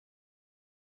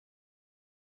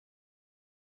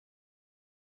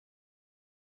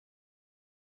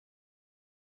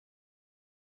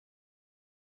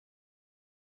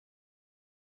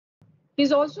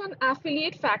He's also an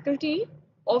affiliate faculty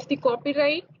of the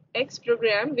Copyright X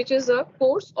program, which is a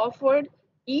course offered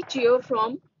each year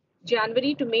from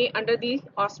January to May under the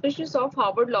auspices of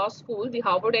Harvard Law School, the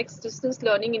Harvard X Distance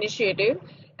Learning Initiative,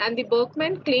 and the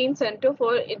Berkman Klein Center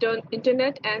for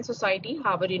Internet and Society,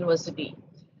 Harvard University.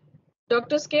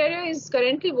 Dr. Scaria is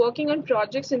currently working on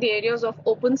projects in the areas of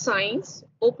open science,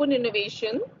 open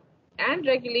innovation, and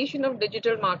regulation of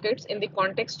digital markets in the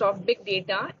context of big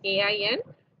data, AI, and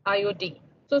IoT.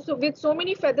 So with so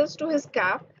many feathers to his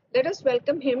cap, let us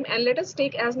welcome him and let us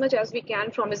take as much as we can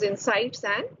from his insights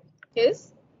and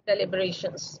his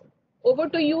deliberations. Over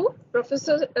to you,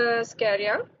 Professor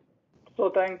Scaria.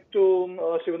 So thanks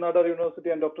to Shiv Nadar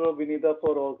University and Dr. Vinitha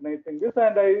for organizing this.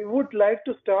 And I would like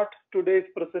to start today's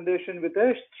presentation with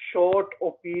a short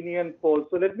opinion poll.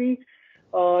 So let me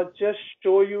just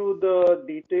show you the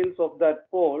details of that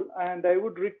poll. And I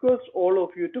would request all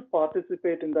of you to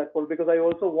participate in that poll because I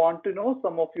also want to know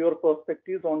some of your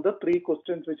perspectives on the 3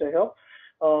 questions which I have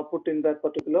put in that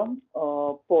particular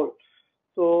poll.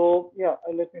 So yeah,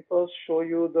 let me first show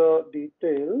you the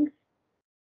details.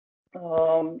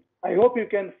 I hope you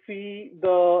can see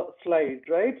the slide,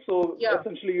 right? So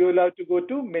essentially you will have to go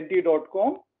to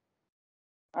menti.com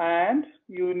and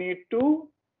you need to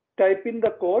type in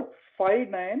the code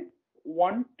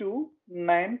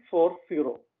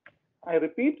 5912940. I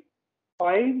repeat,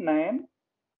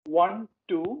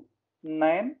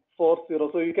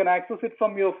 5912940. So you can access it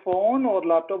from your phone or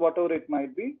laptop, whatever it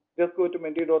might be. Just go to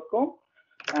menti.com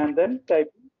and then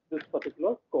type in this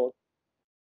particular code.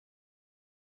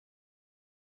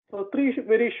 So 3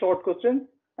 very short questions,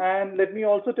 and let me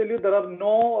also tell you there are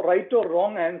no right or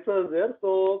wrong answers there.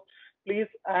 So please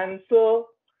answer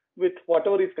with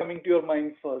whatever is coming to your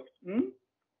mind first.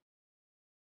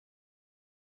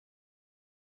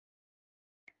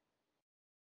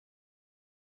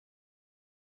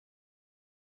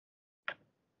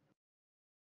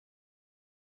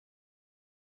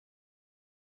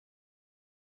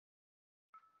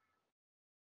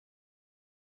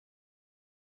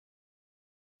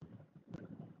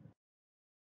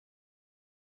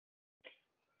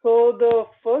 So the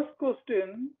first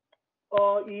question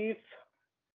is,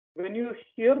 when you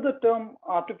hear the term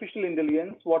artificial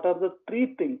intelligence, what are the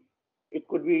 3 things? It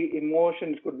could be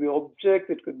emotion, it could be objects,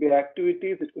 it could be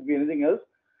activities, it could be anything else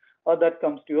that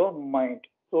comes to your mind.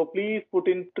 So please put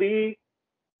in 3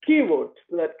 keywords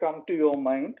that come to your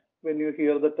mind when you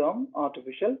hear the term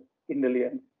artificial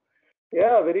intelligence.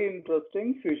 Yeah, very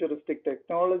interesting. Futuristic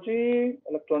technology,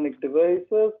 electronic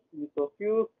devices, ease of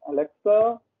use,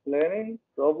 Alexa, learning,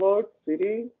 robots,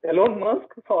 Siri, Elon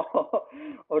Musk,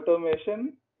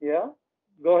 automation. Yeah,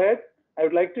 go ahead. I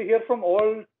would like to hear from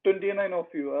all 29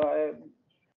 of you.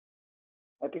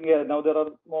 I think, yeah, now there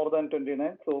are more than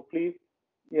 29. So please,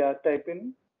 yeah, type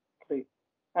in 3.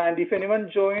 And if anyone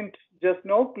joined just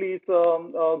now, please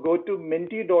go to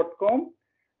menti.com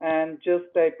and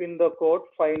just type in the code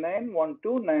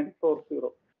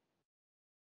 5912940.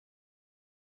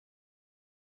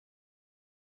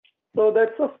 So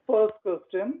that's the first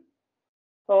question.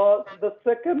 The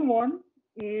second one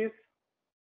is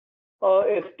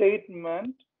a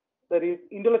statement that is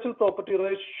intellectual property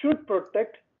rights should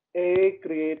protect AI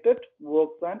created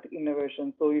works and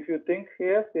innovation. So if you think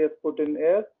yes, yes, put in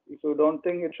yes. If you don't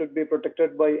think it should be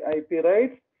protected by IP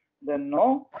rights, then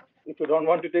no. If you don't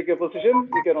want to take a position,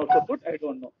 you can also put I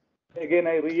don't know. Again,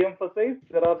 I re-emphasize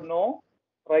there are no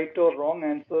right or wrong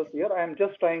answers here. I am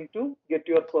just trying to get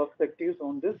your perspectives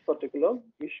on this particular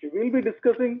issue. We'll be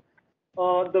discussing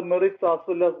the merits as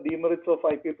well as demerits of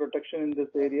IP protection in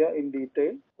this area in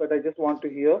detail, but I just want to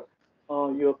hear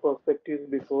your perspectives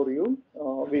before we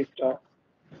start.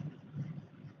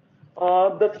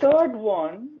 The third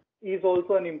one is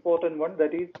also an important one,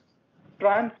 that is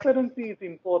transparency is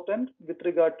important with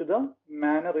regard to the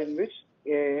manner in which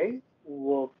AI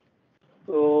works.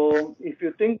 So if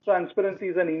you think transparency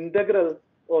is an integral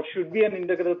or should be an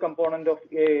integral component of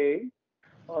AI,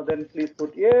 then please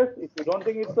put yes. If you don't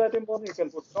think it's that important, you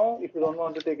can put no. If you don't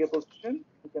want to take a position,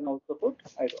 you can also put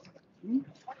I don't know.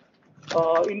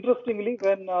 Interestingly,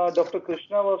 when Dr.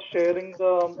 Krishna was sharing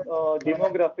the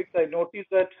demographics, I noticed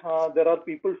that there are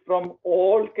people from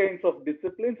all kinds of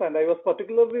disciplines, and I was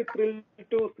particularly thrilled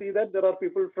to see that there are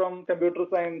people from computer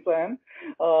science and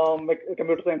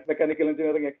mechanical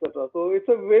engineering, etc. So it's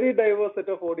a very diverse set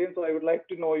of audience. So I would like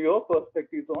to know your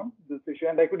perspectives on this issue,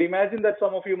 and I could imagine that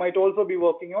some of you might also be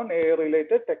working on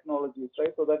AI-related technologies,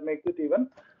 right? So that makes it even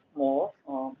more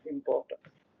important.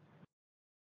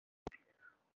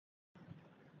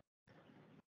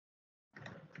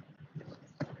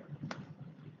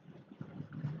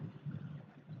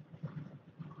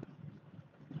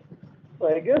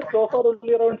 I guess so far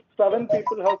only around 7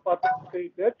 people have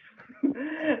participated.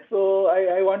 So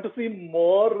I want to see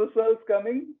more results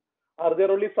coming. Are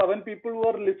there only 7 people who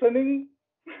are listening?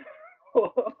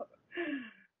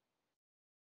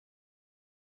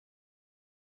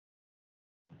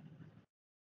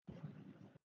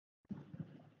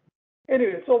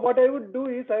 Anyway, so what I would do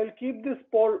is I'll keep this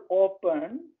poll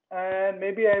open, and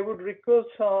maybe I would request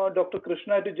Dr.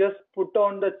 Krishna to just put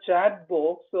on the chat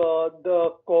box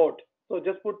the code. So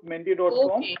just put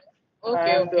menti.com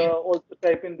and also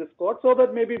type in this code, so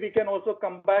that maybe we can also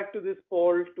come back to this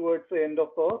poll towards the end of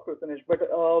our presentation. But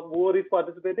whoever is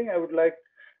participating, I would like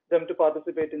them to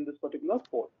participate in this particular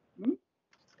poll.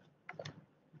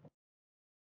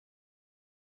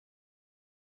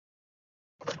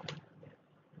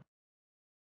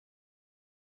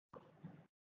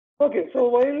 Okay, so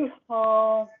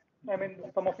while I mean,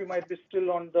 some of you might be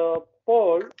still on the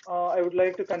poll, I would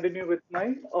like to continue with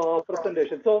my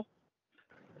presentation. So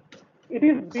it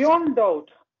is beyond doubt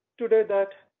today that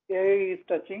AI is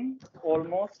touching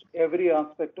almost every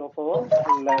aspect of our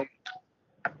life.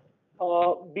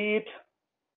 Be it,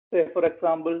 say, for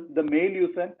example, the mail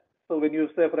you send. So when you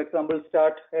say, for example,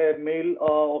 start a mail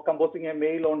or composing a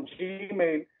mail on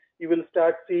Gmail, you will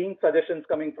start seeing suggestions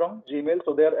coming from Gmail.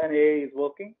 So there an AI is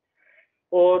working.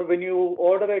 Or when you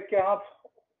order a cab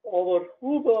over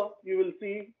Uber, you will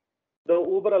see the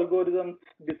Uber algorithms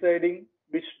deciding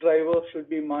which driver should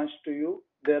be matched to you.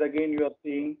 There again, you are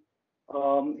seeing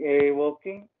AI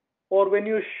working. Or when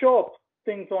you shop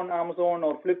things on Amazon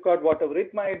or Flipkart, whatever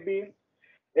it might be,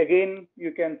 again,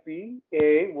 you can see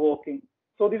AI working.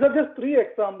 So these are just 3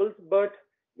 examples, but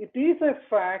it is a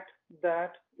fact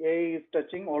that AI is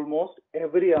touching almost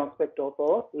every aspect of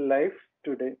our life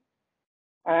today.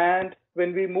 And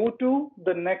when we move to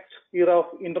the next era of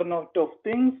Internet of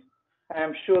Things, I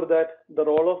am sure that the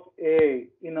role of AI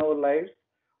in our lives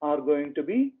are going to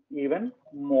be even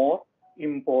more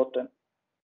important.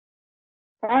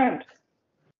 And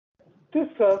this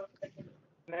has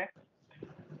next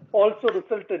also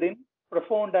resulted in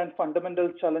profound and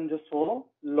fundamental challenges for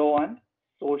law and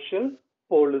social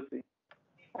policy.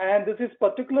 And this is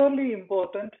particularly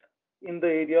important in the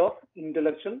area of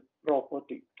intellectual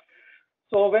property.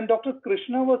 So when Dr.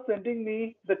 Krishna was sending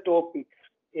me the topic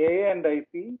AI and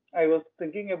IP, I was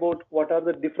thinking about what are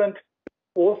the different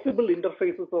possible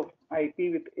interfaces of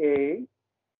IP with AI.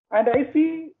 And I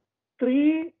see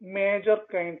 3 major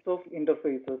kinds of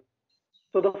interfaces.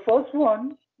 So the first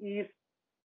one is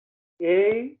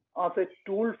AI as a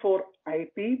tool for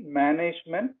IP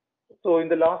management. So in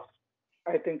the last,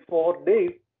 I think, 4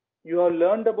 days, you have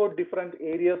learned about different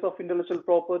areas of intellectual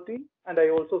property. And I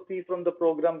also see from the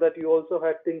program that you also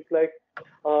had things like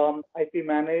IP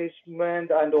management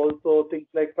and also things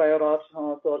like prior art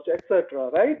search,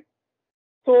 etc. Right?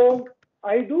 So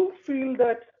I do feel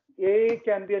that AI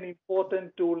can be an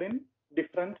important tool in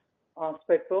different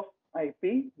aspects of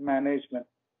IP management.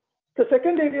 The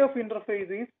second area of interface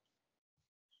is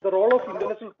the role of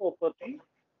intellectual property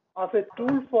as a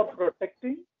tool for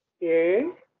protecting AI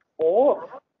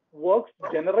or works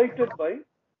generated by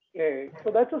AI.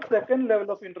 So that's a second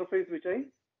level of interface which I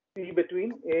see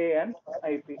between AI and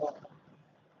IP.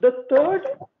 The third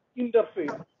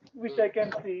interface which I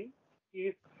can see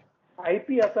is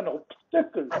IP as an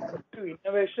obstacle to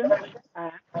innovation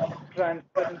and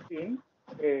transparency in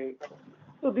AI.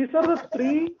 So these are the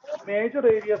 3 major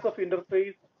areas of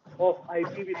interface of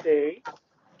IP with AI.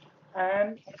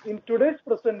 And in today's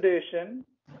presentation,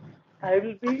 I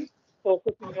will be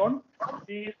focusing on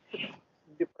these 3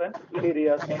 different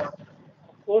areas.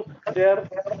 Of course, they are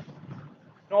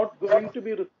not going to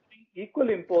be receiving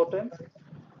equal importance.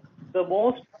 The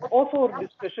most of our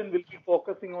discussion will be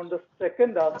focusing on the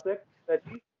second aspect, that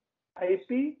is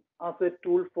IP as a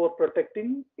tool for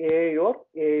protecting AI or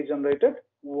AI generated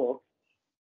work.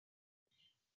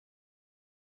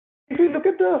 If you look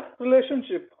at the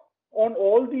relationship on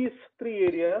all these 3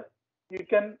 areas, you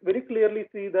can very clearly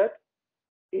see that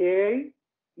AI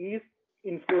is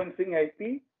influencing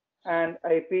IP and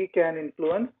IP can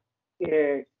influence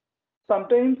AI.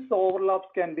 Sometimes overlaps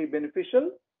can be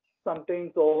beneficial,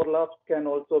 sometimes overlaps can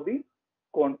also be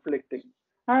conflicting.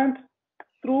 And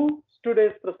through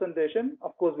today's presentation,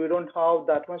 of course, we don't have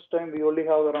that much time. We only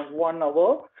have around 1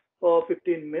 hour or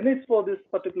 15 minutes for this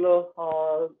particular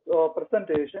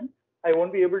presentation. I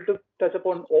won't be able to touch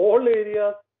upon all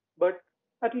areas, but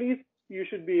at least you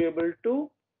should be able to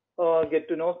get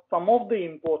to know some of the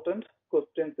important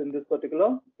questions in this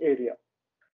particular area.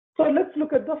 So let's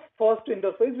look at the first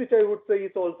interface, which I would say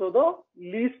is also the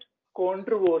least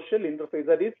controversial interface,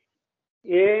 that is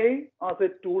AI as a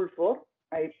tool for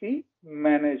IP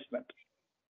management.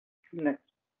 Next.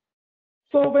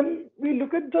 So when we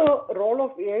look at the role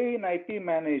of AI in IP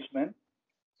management,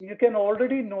 you can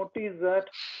already notice that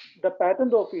the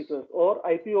patent officers or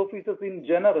IP officers in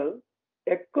general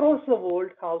across the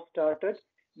world have started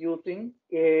using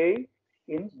AI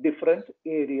in different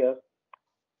areas.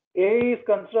 AI is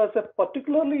considered as a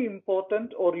particularly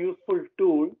important or useful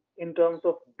tool in terms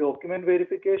of document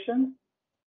verification,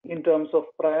 in terms of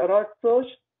prior art search,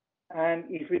 and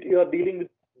if you are dealing with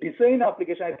design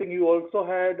application, I think you also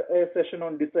had a session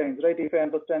on designs, right? If I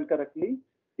understand correctly.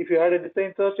 If you had a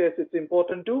design search, yes, it's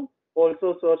important to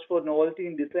also search for novelty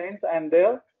in designs. And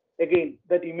there, again,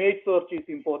 that image search is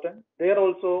important. There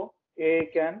also, AI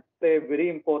can play a very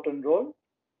important role.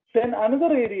 Then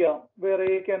another area where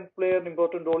AI can play an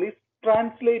important role is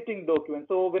translating documents.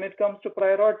 So when it comes to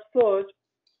prior art search,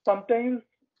 sometimes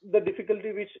the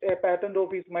difficulty which a patent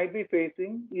office might be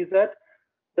facing is that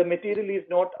the material is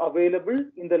not available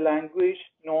in the language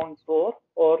known for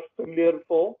or familiar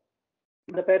for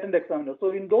the patent examiner.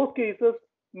 So in those cases,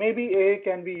 maybe AI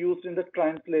can be used in the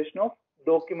translation of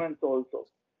documents also.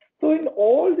 So in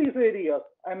all these areas,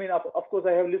 I mean, of course,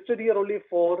 I have listed here only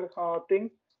four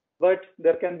things, but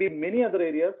there can be many other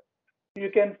areas. You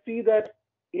can see that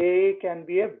AI can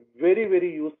be a very,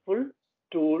 very useful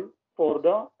tool for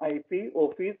the IP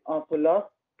office as well as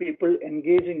people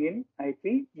engaging in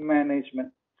IP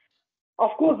management.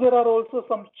 Of course, there are also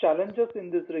some challenges in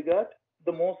this regard.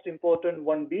 The most important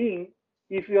one being,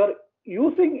 if you are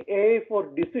using AI for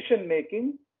decision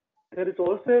making, there is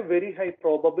also a very high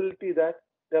probability that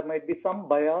there might be some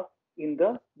bias in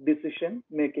the decision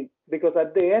making, because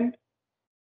at the end,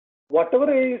 whatever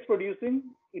AI is producing,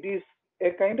 it is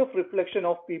a kind of reflection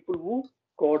of people who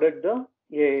coded the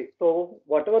AI. So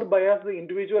whatever bias the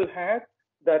individual had,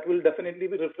 that will definitely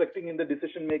be reflecting in the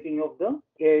decision making of the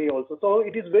AI also. So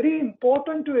it is very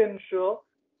important to ensure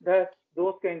that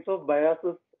those kinds of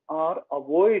biases are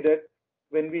avoided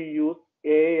when we use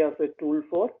AI as a tool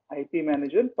for IP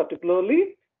management,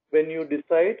 particularly when you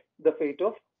decide the fate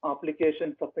of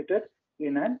applications submitted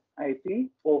in an IP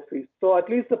office. So at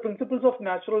least the principles of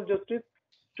natural justice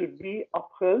should be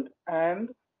upheld, and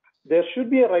there should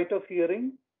be a right of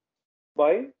hearing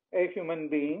by a human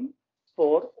being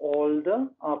for all the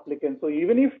applicants. So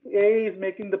even if AI is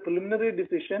making the preliminary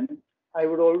decision, I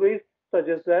would always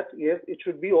suggest that yes, it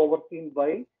should be overseen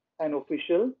by an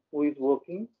official who is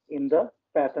working in the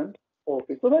patent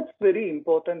office. So that's very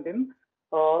important in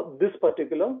this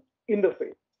particular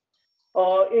interface.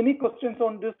 Any questions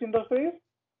on this interface?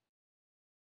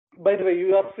 By the way,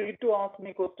 you are free to ask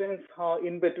me questions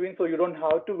in between, so you don't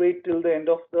have to wait till the end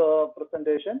of the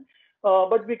presentation.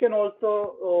 But we can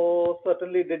also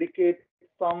certainly dedicate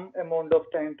some amount of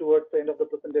time towards the end of the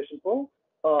presentation for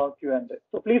Q&A.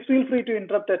 So please feel free to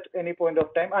interrupt at any point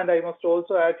of time. And I must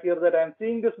also add here that I'm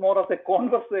seeing this more as a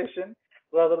conversation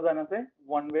rather than as a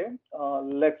one-way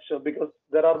lecture, because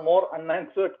there are more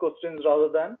unanswered questions rather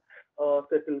than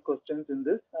settled questions in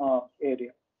this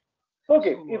area.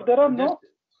 Okay, so, if there are no...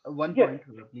 One point,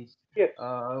 please. Yes.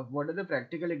 What are the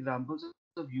practical examples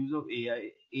of use of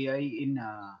AI in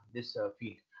this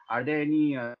field? Are there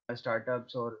any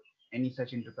startups or any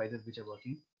such enterprises which are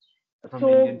working from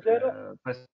the Indian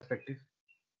perspective?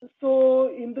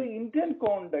 So in the Indian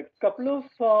context, couple of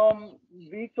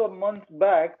weeks or months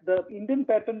back, the Indian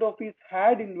Patent Office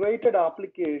had invited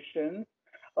applications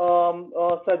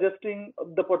suggesting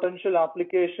the potential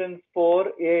applications for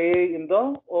AI in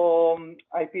the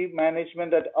IP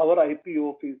management at our IP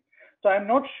office. So I'm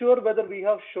not sure whether we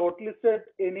have shortlisted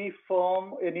any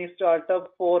firm, any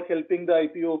startup for helping the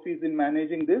IP office in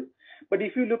managing this. But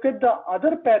if you look at the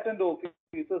other patent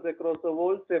offices across the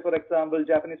world, say for example,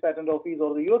 Japanese Patent Office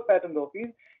or the US Patent Office,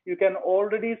 you can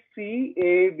already see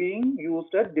AI being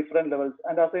used at different levels.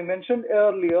 And as I mentioned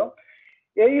earlier,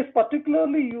 AI is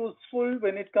particularly useful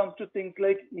when it comes to things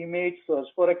like image search.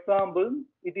 For example,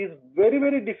 it is very,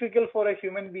 very difficult for a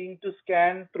human being to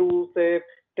scan through, say,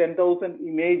 10,000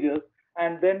 images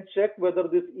and then check whether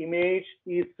this image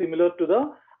is similar to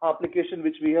the application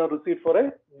which we have received for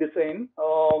a design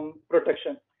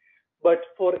protection. But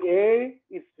for AI,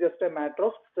 it's just a matter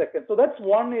of seconds. So that's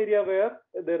one area where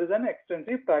there is an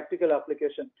extensive practical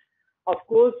application. Of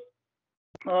course,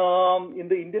 in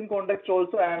the Indian context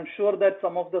also, I am sure that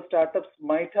some of the startups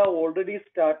might have already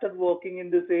started working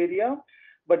in this area,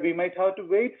 but we might have to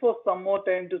wait for some more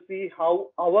time to see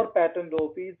how our patent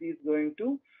office is going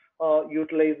to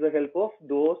utilize the help of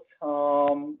those,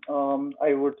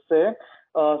 I would say,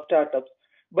 startups.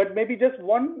 But maybe just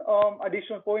one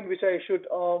additional point which I should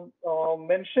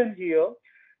mention here.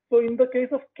 So in the case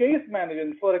of case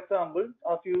management, for example,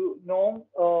 as you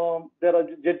know, there are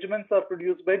judgments are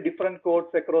produced by different courts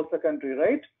across the country,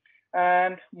 right?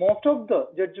 And most of the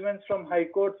judgments from high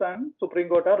courts and Supreme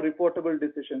Court are reportable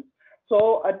decisions.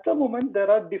 So at the moment, there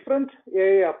are different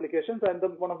AI applications, and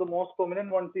one of the most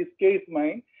prominent ones is Case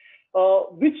Mind,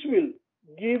 which will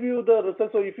give you the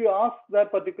results. So if you ask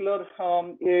that particular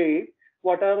AI,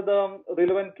 what are the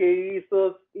relevant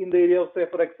cases in the area of, say,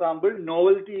 for example,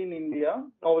 novelty in India,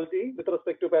 novelty with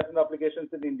respect to patent applications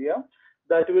in India,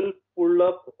 that will pull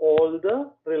up all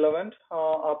the relevant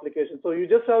applications. So you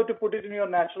just have to put it in your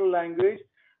natural language,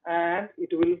 and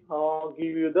it will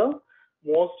give you the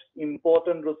most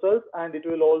important results, and it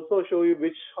will also show you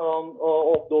which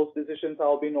of those decisions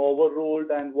have been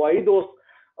overruled and why those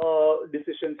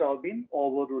decisions have been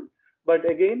overruled. But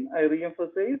again, I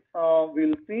re-emphasize,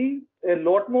 we'll see a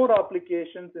lot more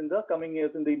applications in the coming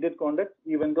years in the Indian context,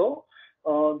 even though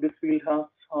this field has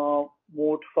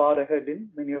moved far ahead in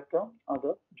many of the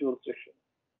other jurisdictions.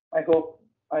 I hope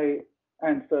I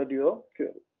answered your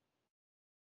query.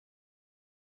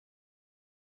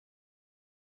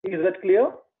 Is that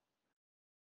clear?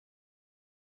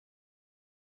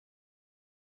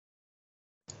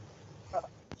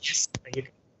 Yes, I get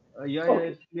it. Yeah, Okay.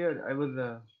 it's clear. I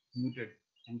was muted.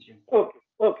 Thank you.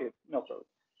 Okay, no problem.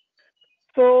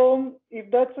 So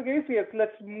if that's the case, yes,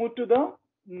 let's move to the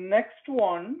next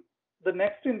one, the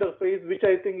next interface, which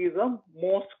I think is the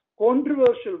most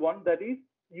controversial one, that is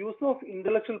use of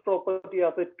intellectual property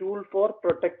as a tool for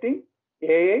protecting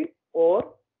AI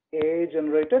or AI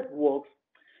generated works.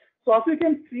 So as you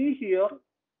can see here,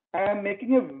 I am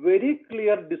making a very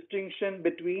clear distinction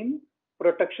between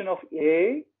protection of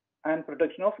AI and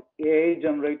protection of AI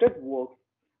generated works.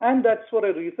 And that's for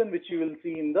a reason which you will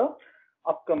see in the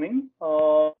upcoming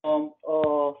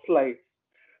slides.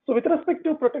 So with respect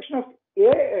to protection of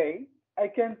AI, I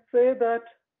can say that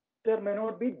there may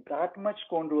not be that much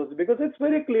controversy, because it's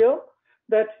very clear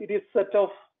that it is set of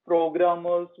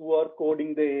programmers who are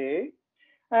coding the AI,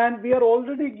 and we are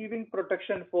already giving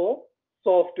protection for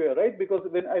software, right? Because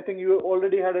when I think you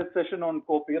already had a session on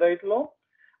copyright law,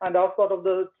 and as part of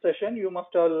the session, you must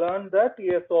have learned that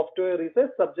software is a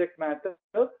subject matter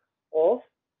of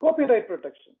copyright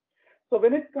protection. So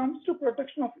when it comes to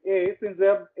protection of AI, since they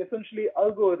are essentially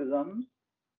algorithms,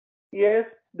 yes,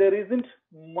 there isn't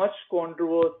much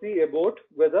controversy about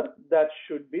whether that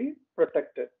should be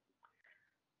protected.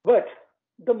 But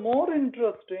the more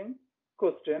interesting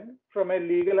question from a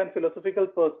legal and philosophical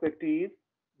perspective is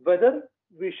whether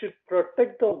we should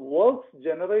protect the works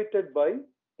generated by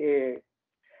AI.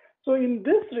 So in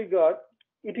this regard,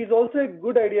 it is also a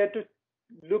good idea to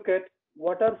look at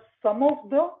what are some of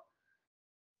the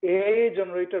AI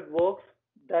generated works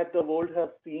that the world has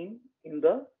seen in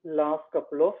the last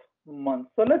couple of months.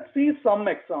 So let's see some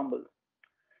examples.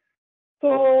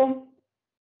 So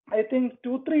I think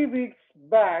 2-3 weeks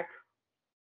back,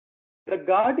 The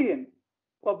Guardian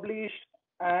published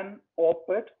an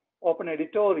op-ed, open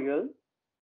editorial,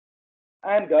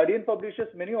 and Guardian publishes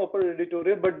many open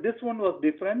editorial, but this one was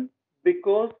different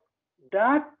because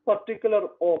that particular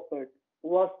op-ed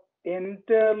was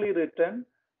entirely written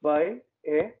by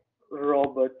a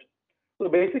robot. So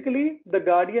basically, the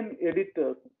Guardian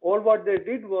editors, all what they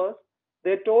did was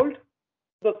they told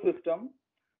the system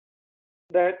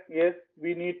that yes,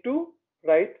 we need to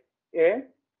write an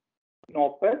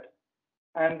op-ed,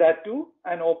 and that too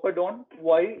an op-ed on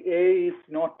why AI is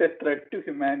not a threat to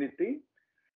humanity.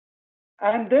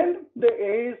 And then the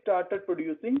AI started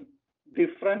producing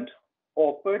different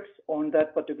op-eds on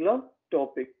that particular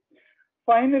topic.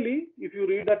 Finally, if you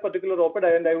read that particular op-ed,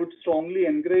 and I would strongly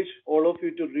encourage all of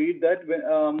you to read that.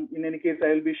 In any case, I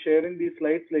will be sharing these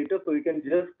slides later, so you can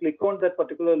just click on that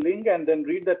particular link and then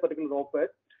read that particular op-ed.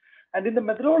 And in the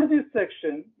methodology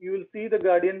section, you will see the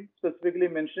Guardian specifically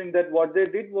mentioning that what they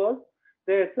did was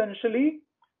they essentially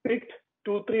picked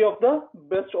 2-3 of the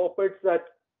best op-eds that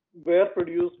were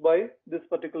produced by this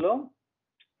particular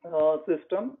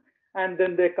system, and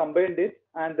then they combined it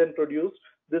and then produced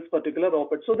this particular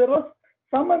op-ed. So there was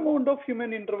some amount of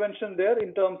human intervention there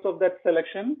in terms of that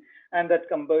selection and that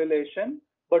compilation,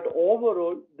 but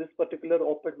overall this particular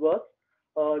op-ed was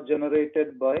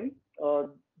generated by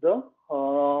the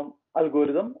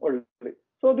algorithm already.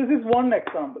 So this is one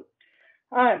example.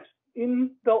 And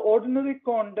in the ordinary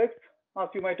context, as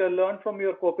you might have learned from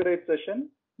your copyright session,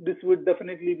 this would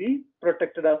definitely be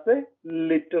protected as a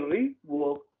literary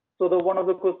work. So one of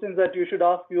the questions that you should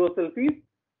ask yourself is,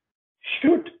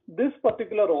 should this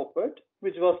particular op-ed,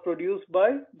 which was produced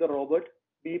by the robot,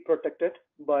 be protected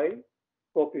by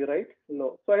copyright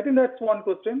law? So I think that's one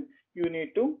question you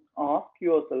need to ask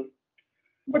yourself.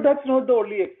 But that's not the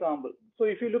only example. So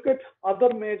if you look at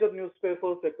other major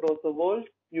newspapers across the world,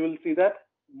 you will see that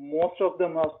most of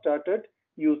them have started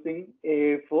using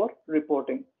AI for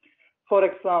reporting. For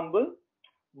example,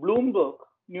 Bloomberg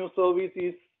News Service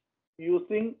is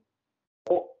using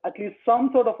at least some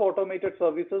sort of automated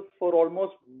services for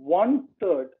almost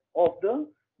 1/3 of the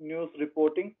news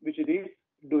reporting which it is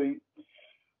doing.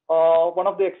 One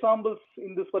of the examples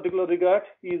in this particular regard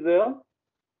is a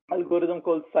algorithm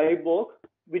called Cyborg,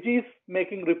 which is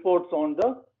making reports on the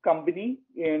company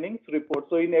earnings report.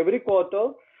 So in every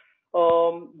quarter,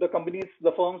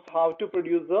 the firms have to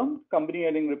produce a company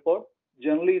earning report.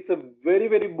 Generally, it's a very,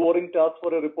 very boring task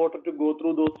for a reporter to go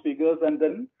through those figures and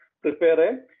then prepare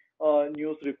a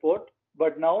news report.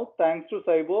 But now, thanks to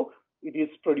Cyborg, it is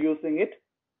producing it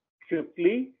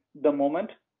quickly the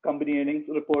moment company earnings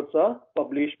reports are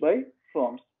published by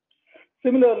firms.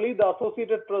 Similarly, the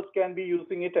Associated Press can be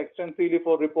using it extensively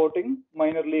for reporting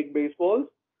minor league baseballs.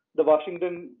 The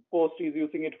Washington Post is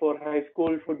using it for high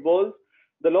school footballs.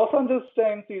 The Los Angeles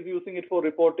Times is using it for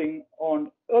reporting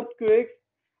on earthquakes.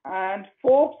 And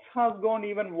Forbes has gone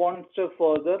even one step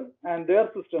further, and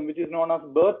their system, which is known as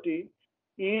Bertie,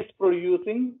 is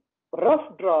producing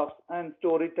rough drafts and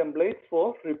story templates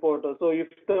for reporters. So if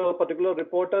the particular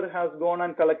reporter has gone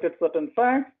and collected certain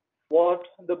facts, what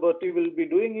the Bertie will be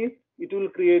doing is it will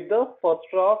create the first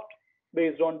draft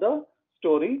based on the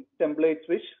story templates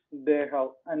which they have.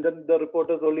 And then the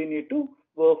reporters only need to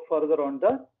work further on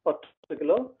the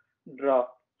particular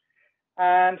draft.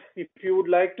 And if you would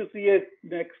like to see an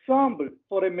example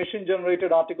for a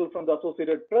machine-generated article from the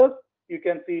Associated Press, you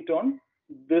can see it on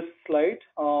this slide,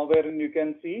 wherein you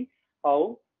can see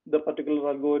how the particular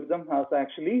algorithm has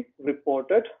actually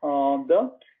reported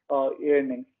the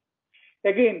earnings.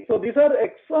 Again, so these are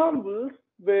examples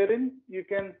wherein you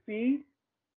can see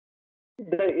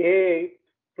the AI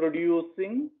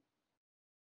producing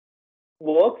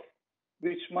works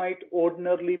which might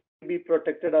ordinarily be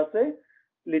protected as a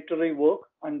literary work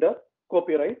under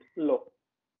copyright law.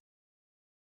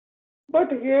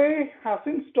 But AI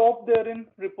hasn't stopped there in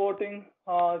reporting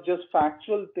just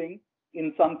factual things.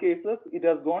 In some cases, it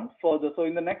has gone further. So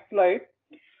in the next slide,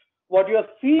 what you are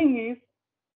seeing is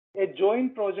a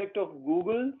joint project of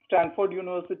Google, Stanford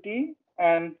University,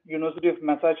 and University of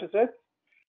Massachusetts,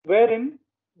 wherein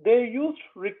they used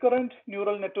recurrent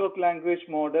neural network language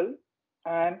model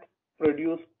and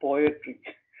produced poetry.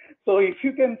 So if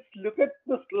you can look at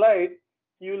the slide,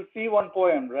 you will see one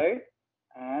poem, right?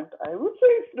 And I would say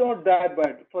it's not that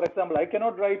bad. For example, I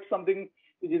cannot write something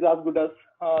which is as good as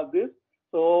this.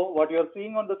 So what you're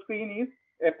seeing on the screen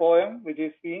is a poem which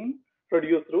is being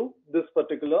produced through this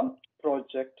particular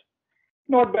project.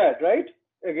 Not bad, right?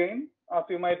 Again, as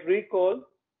you might recall,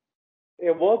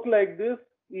 a work like this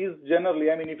is generally,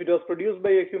 I mean, if it was produced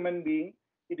by a human being,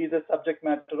 it is a subject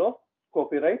matter of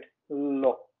copyright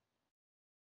law.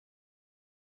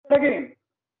 But again,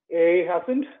 AI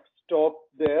hasn't stopped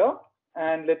there,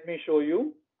 and let me show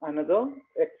you another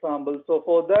example. So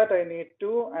for that, I need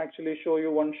to actually show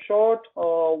you one short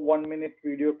 1 minute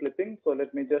video clipping. So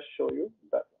let me just show you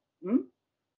that.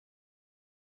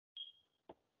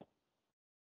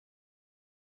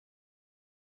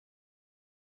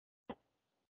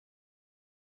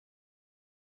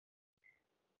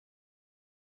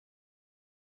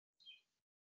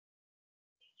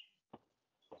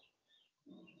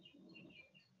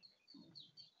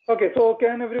 Okay, so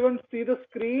can everyone see the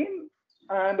screen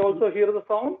and also hear the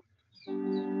sound?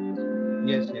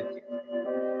 Yes, yes.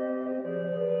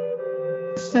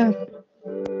 Sir.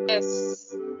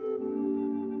 Yes.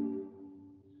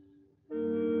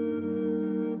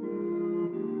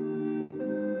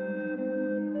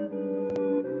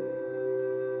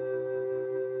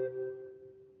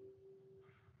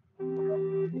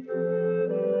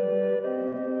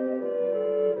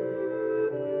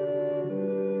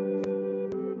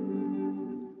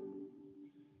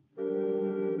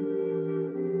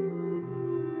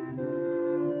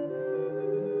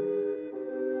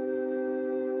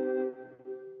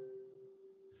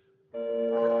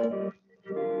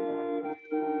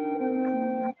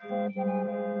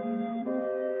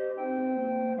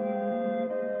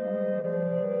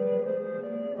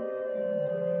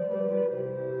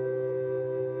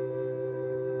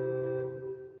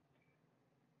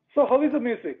 So how is the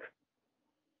music?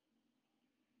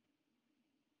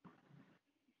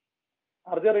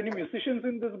 Are there any musicians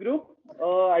in this group?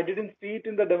 I didn't see it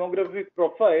in the demographic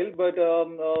profile, but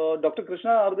Dr.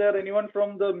 Krishna, are there anyone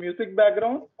from the music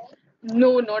background?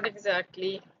 No, not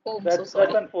exactly. Oh, I'm so sorry.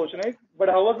 That's unfortunate. But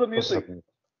how was the music?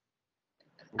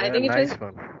 I think it Nice was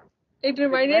one. It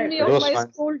reminded me of my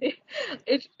school day.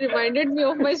 It reminded me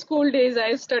of my school days.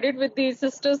 I studied with the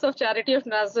Sisters of Charity of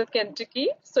Nazareth, Kentucky.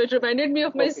 So it reminded me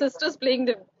of my Okay. sisters playing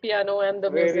the piano and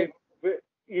the music.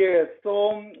 Yes.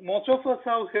 So most of us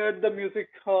have heard the music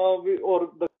or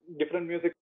the different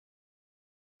music,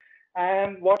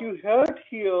 and what you heard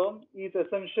here is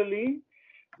essentially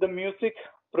the music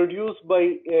produced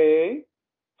by AI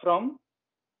from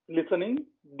listening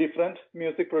different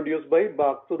music produced by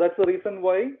Bach. So that's the reason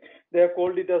why they have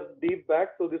called it as deep Bach.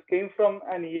 So this came from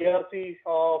an ERC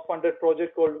funded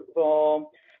project called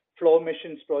Flow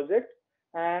Machines project.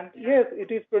 And yes,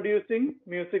 it is producing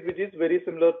music which is very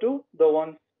similar to the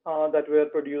ones that were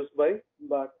produced by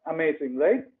Bach. Amazing,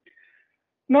 right?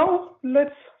 Now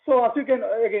let's, so as you can,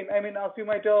 again, I mean, as you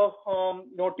might have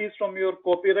noticed from your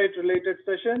copyright related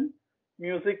session,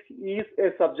 music is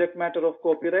a subject matter of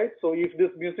copyright. So if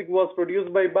this music was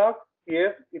produced by Bach,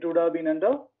 yes, it would have been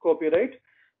under copyright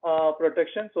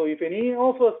protection. So if any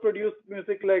of us produce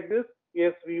music like this,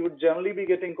 yes, we would generally be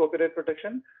getting copyright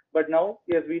protection. But now,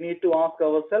 yes, we need to ask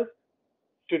ourselves,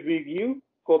 should we give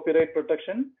copyright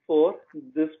protection for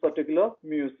this particular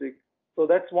music? So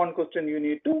that's one question you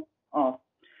need to ask.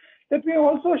 Let me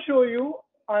also show you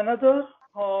another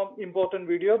important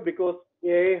video, because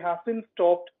AI hasn't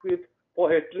stopped with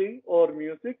poetry or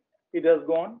music. It has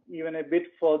gone even a bit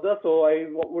further. So I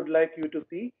would like you to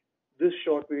see this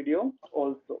short video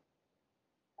also.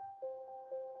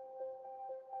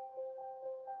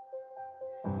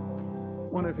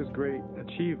 One of his great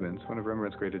achievements, one of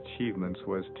Rembrandt's great achievements,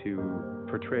 was to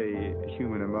portray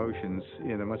human emotions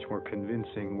in a much more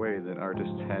convincing way than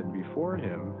artists had before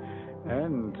him,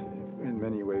 and in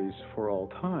many ways for all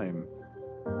time.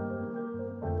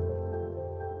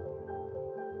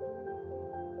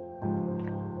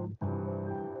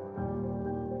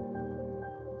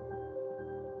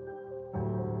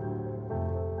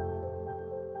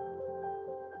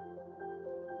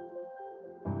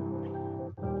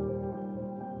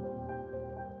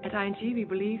 At ING, we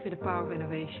believe in the power of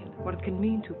innovation, what it can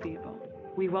mean to people.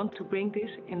 We want to bring this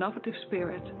innovative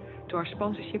spirit to our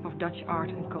sponsorship of Dutch art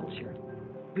and culture.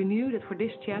 We knew that for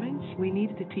this challenge, we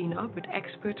needed to team up with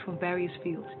experts from various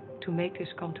fields to make this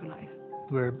come to life.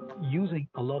 We're using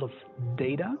a lot of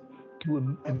data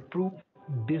to improve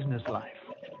business life.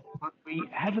 But we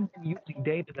haven't been using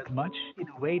data that much in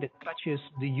a way that touches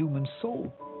the human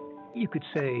soul. You could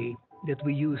say that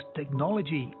we use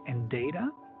technology and data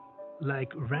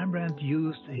like Rembrandt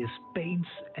used his paints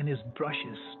and his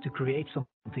brushes to create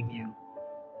something new.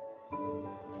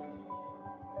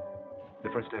 The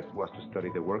first step was to study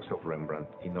the works of Rembrandt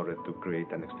in order to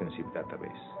create an extensive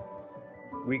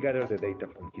database. We gathered the data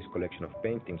from his collection of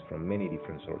paintings from many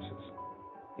different sources,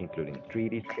 including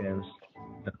 3D scans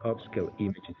and upscale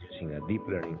images using a deep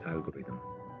learning algorithm.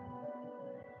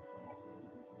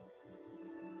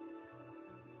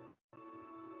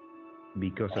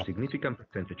 Because a significant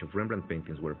percentage of Rembrandt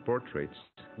paintings were portraits,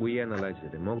 we analyzed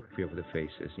the demography of the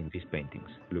faces in these paintings,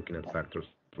 looking at factors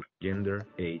like gender,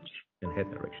 age, and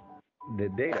head direction. The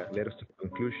data led us to the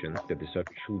conclusion that the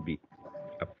subject should be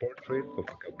a portrait of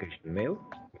a Caucasian male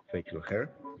with facial hair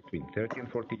between 30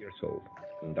 and 40 years old,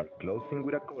 in dark clothing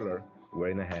with a collar,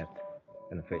 wearing a hat,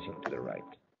 and facing to the right.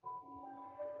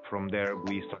 From there,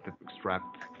 we started to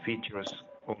extract features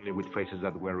only with faces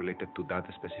that were related to that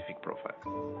specific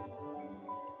profile.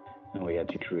 And we had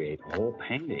to create a whole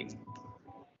painting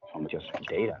from just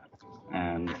data.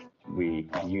 And we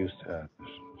used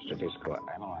statistical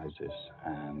analysis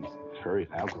and various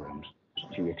algorithms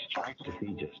to extract the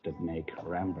features that make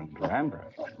Rembrandt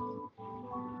Rembrandt.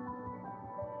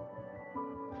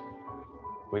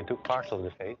 We took parts of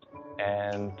the face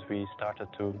and we started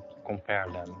to compare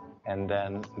them. And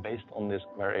then, based on this,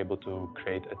 we were able to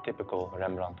create a typical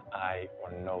Rembrandt eye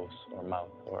or nose or mouth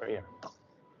or ear.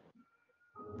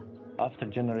 After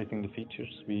generating the features,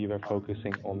 we were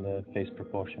focusing on the face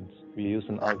proportions. We used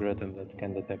an algorithm that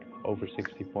can detect over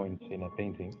 60 points in a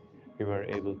painting. We were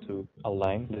able to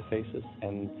align the faces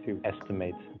and to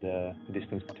estimate the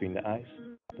distance between the eyes,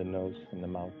 the nose, and the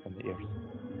mouth and the ears.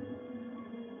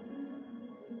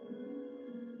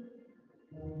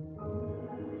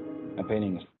 A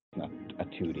painting is not a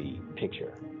 2D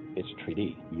picture. It's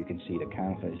 3D. You can see the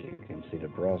canvas, you can see the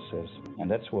process,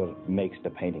 and that's what makes the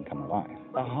painting come alive.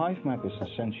 A hive map is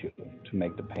essential to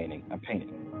make the painting a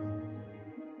painting.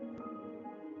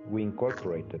 We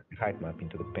incorporated the height map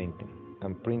into the painting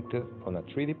and printed on a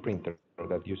 3D printer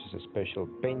that uses a special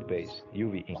paint-based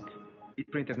UV ink. It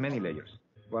printed many layers,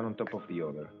 one on top of the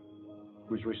other,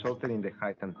 which resulted in the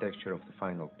height and texture of the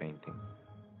final painting.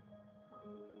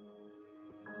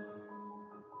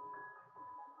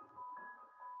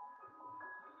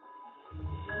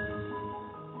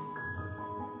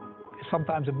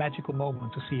 sometimes a magical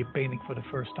moment to see a painting for the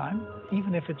first time,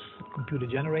 even if it's computer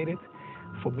generated.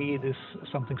 For me, it is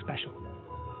something special.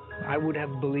 I would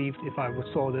have believed if I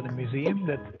saw it in a museum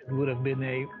that it would have been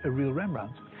a real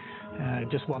Rembrandt,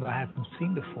 just one I haven't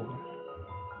seen before.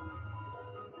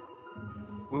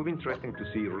 It will be interesting to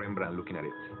see Rembrandt looking at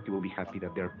it. He will be happy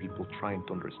that there are people trying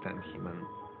to understand him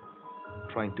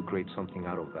and trying to create something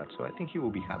out of that. So I think he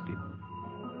will be happy.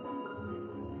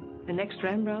 The next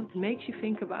Rembrandt makes you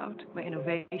think about where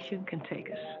innovation can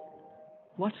take us.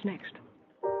 What's next?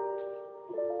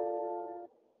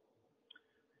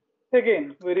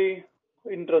 Again, very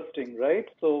interesting, right?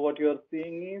 So what you are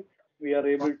seeing is we are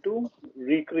able to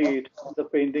recreate the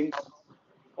paintings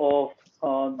of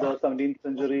the 17th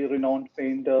century renowned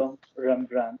painter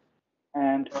Rembrandt.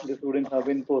 And this wouldn't have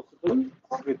been possible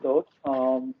without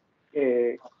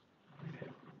AI.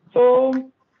 So,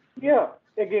 yeah,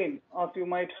 again, as you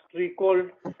might recall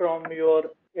from your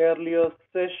earlier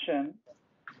session,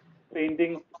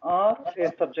 paintings are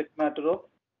a subject matter of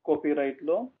copyright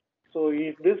law. So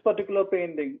if this particular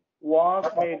painting was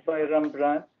made by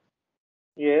Rembrandt,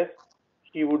 yes,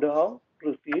 he would have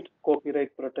received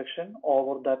copyright protection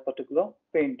over that particular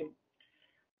painting.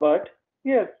 But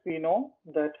yes, we know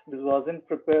that this wasn't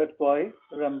prepared by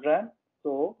Rembrandt,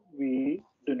 so we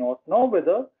do not know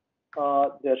whether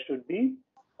there should be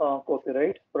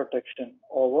copyright protection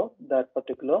over that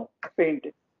particular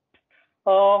painting.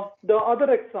 The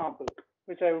other example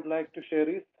which I would like to share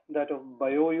is that of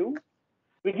BioU,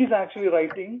 which is actually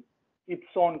writing its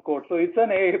own code. So it's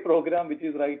an AI program which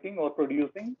is writing or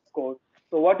producing code.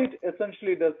 So what it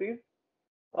essentially does is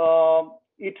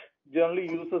it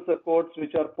generally uses the codes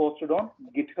which are posted on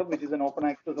GitHub, which is an open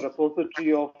access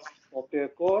repository of software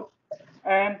code.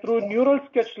 And through neural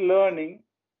sketch learning,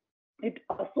 it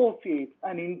associates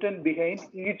an intent behind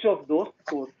each of those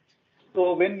codes.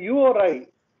 So when you or I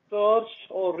search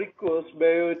or request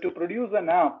to produce an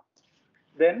app,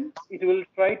 then it will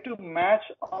try to match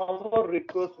our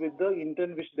request with the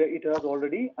intent which it has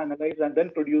already analyzed and then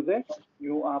produce a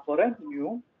new app or a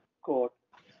new code.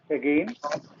 Again,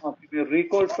 if you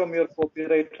recall from your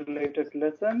copyright related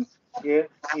lessons, yes,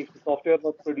 if the software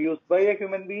was produced by a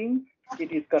human being,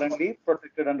 it is currently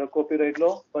protected under copyright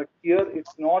law, but here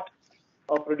it's not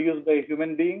produced by a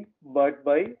human being, but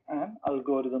by an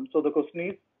algorithm. So the question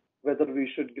is whether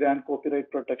we should grant copyright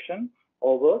protection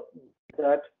over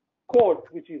that code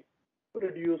which is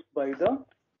produced by the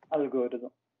algorithm.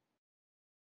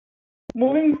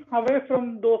 Moving away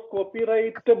from those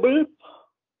copyrightable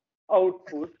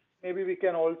outputs, maybe we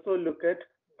can also look at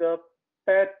the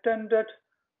patented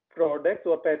products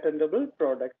or patentable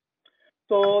products.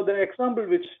 So the example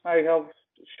which I have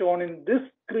shown in this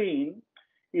screen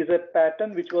is a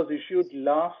patent which was issued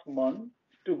last month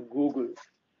to Google.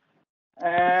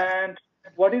 And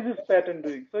what is this patent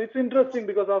doing? So it's interesting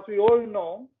because as we all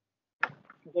know,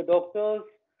 the doctors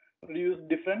produce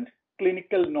different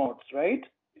clinical notes, right?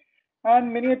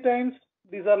 And many times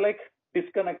these are like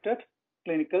disconnected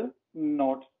clinical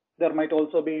notes. There might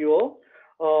also be your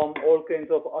all kinds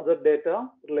of other data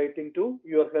relating to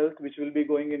your health, which will be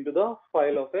going into the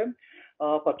file of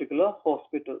a particular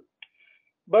hospital.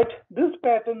 But this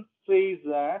patent says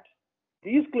that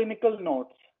these clinical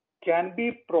notes can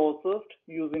be processed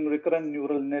using recurrent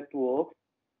neural networks,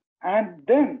 and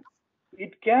then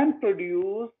it can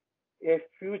produce a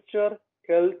future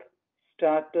health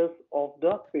status of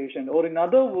the patient. Or in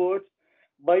other words,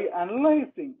 by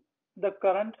analyzing the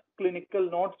current clinical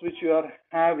notes which you are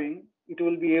having, it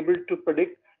will be able to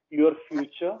predict your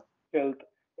future health.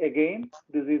 Again,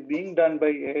 this is being done by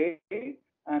AI,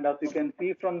 and as you can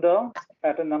see from the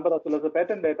patent number as well as the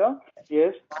patent data,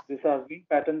 yes, this has been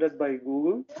patented by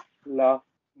Google last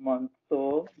month.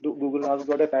 So Google has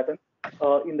got a patent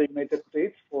in the United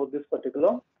States for this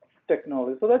particular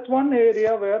technology. So that's one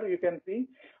area where you can see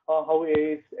how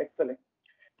AI is excelling.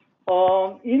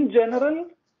 In general,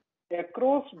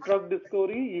 across drug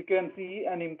discovery, you can see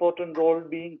an important role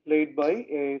being played by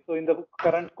AI. So in the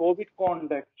current COVID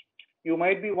context, you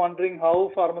might be wondering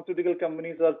how pharmaceutical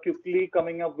companies are quickly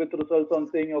coming up with results on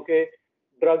saying, okay,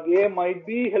 drug A might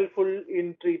be helpful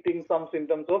in treating some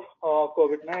symptoms of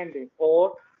COVID-19,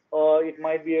 or it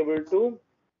might be able to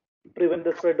prevent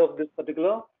the spread of this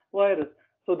particular virus.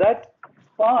 So that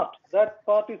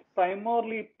part is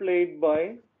primarily played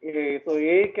by AI. So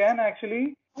AI can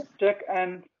actually check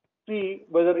and see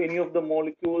whether any of the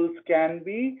molecules can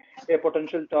be a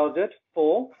potential target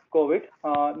for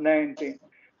COVID-19.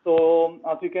 So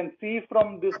as you can see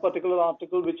from this particular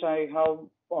article, which I have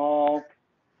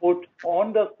put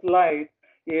on the slide,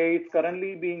 AI is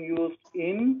currently being used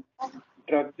in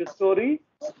drug discovery,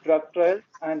 drug trials,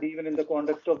 and even in the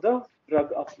context of the drug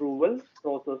approval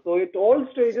process. So at all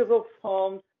stages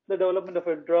of the development of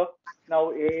a drug,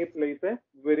 now AI plays a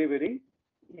very, very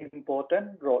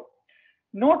important role.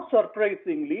 Not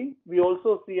surprisingly, we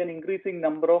also see an increasing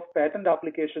number of patent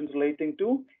applications relating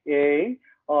to AI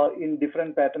in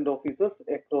different patent offices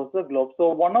across the globe. So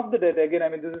one of the data, again, I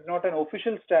mean, this is not an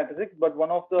official statistic, but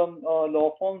one of the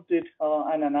law firms did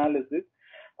an analysis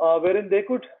wherein they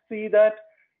could see that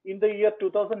in the year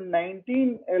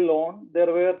 2019 alone,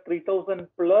 there were 3,000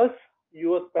 plus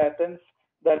US patents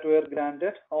that were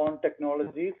granted on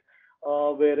technologies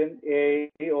wherein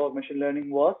AI or machine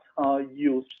learning was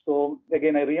used. So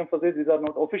again, I re-emphasize these are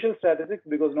not official statistics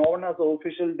because no one has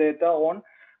official data on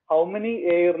how many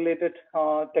AI-related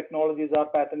technologies are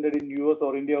patented in US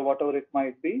or India, or whatever it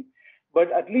might be.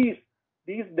 But at least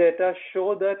these data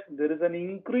show that there is an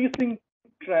increasing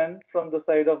trend from the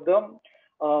side of the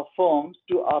firms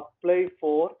to apply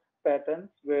for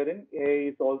patents wherein AI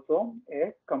is also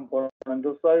a component.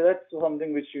 So that's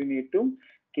something which you need to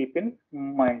keep in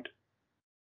mind.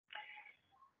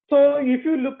 So if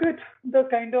you look at the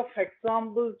kind of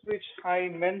examples which I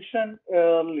mentioned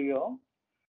earlier,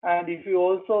 and if you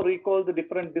also recall the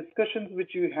different discussions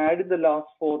which you had in the last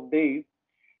 4 days,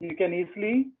 you can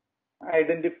easily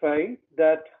identify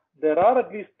that there are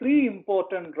at least 3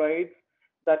 important rights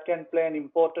that can play an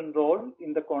important role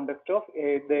in the context of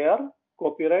AI. They are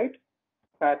copyright,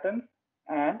 patents,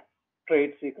 and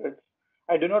trade secrets.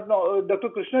 I do not know, Dr.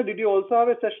 Krishna, did you also have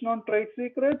a session on trade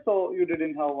secrets, or you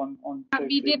didn't have one on trade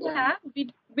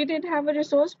secrets? We did have a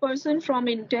resource person from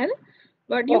Intel,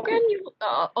 but you can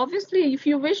obviously, if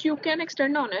you wish, you can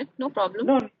extend on it. No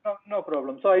problem. No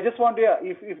problem. So I just want to,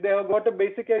 if they have got a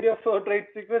basic idea of trade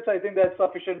secrets, I think that's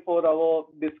sufficient for our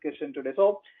discussion today.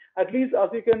 So at least as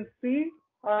you can see,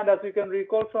 and as you can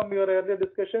recall from your earlier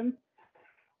discussions,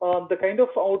 the kind of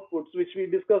outputs which we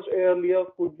discussed earlier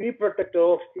could be protected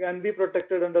or can be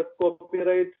protected under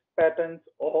copyright, patents,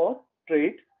 or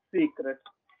trade secrets.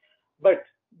 But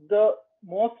the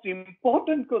most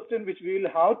important question which we will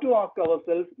have to ask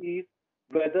ourselves is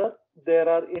whether there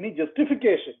are any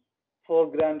justification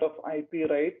for grant of IP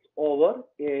rights over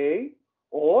AI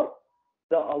or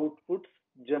the outputs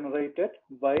generated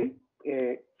by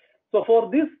AI. So for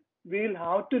this, we will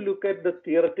have to look at the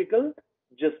theoretical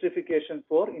justification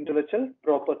for intellectual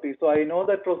property. So I know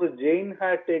that Professor Jain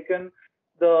had taken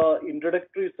the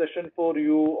introductory session for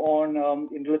you on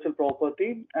intellectual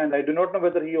property, and I do not know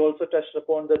whether he also touched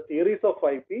upon the theories of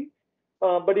IP.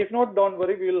 But if not, don't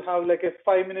worry, we will have like a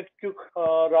 5-minute quick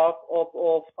wrap up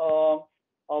of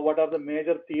what are the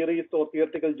major theories or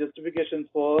theoretical justifications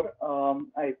for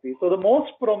IP. So the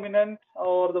most prominent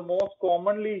or the most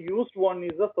commonly used one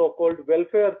is the so-called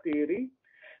welfare theory,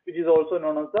 which is also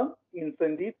known as the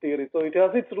incentive theory. So it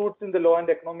has its roots in the law and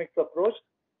economics approach,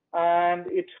 and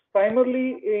it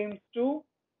primarily aims to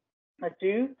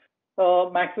achieve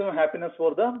maximum happiness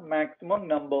for the maximum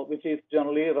number, which is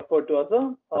generally referred to as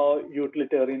a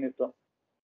utilitarianism.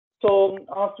 So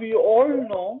as we all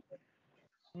know,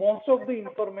 most of the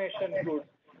information goods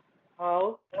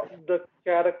have the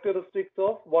characteristics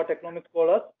of what economists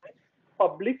call as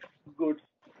public goods.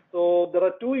 So there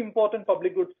are 2 important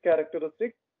public goods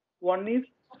characteristics. One is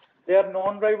they are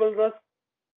non-rivalrous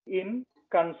in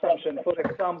consumption. For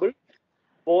example,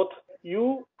 both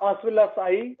you as well as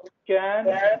I can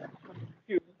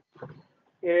consume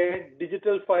a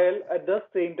digital file at the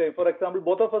same time. For example,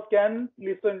 both of us can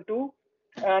listen to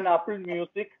an Apple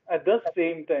Music at the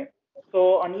same time.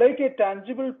 So unlike a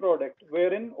tangible product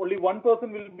wherein only one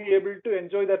person will be able to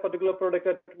enjoy that particular product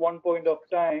at one point of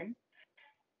time,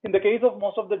 in the case of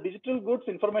most of the digital goods,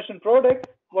 information products,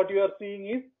 what you are seeing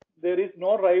is there is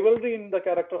no rivalry in the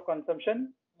character of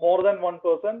consumption. More than one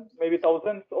person, maybe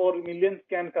thousands or millions,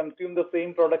 can consume the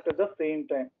same product at the same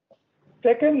time.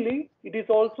 Secondly, it is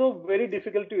also very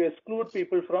difficult to exclude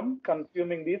people from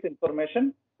consuming these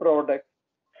information products.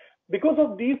 Because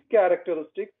of these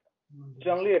characteristics,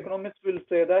 generally economists will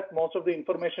say that most of the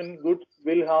information goods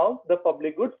will have the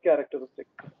public goods characteristic.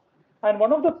 And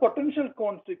one of the potential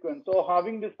consequences of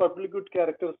having this public good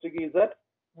characteristic is that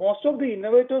most of the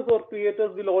innovators or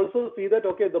creators will also see that,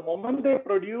 okay, the moment they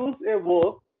produce a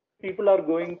work, people are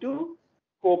going to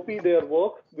copy their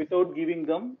work without giving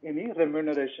them any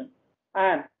remuneration.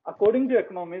 And according to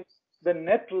economists, the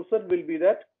net result will be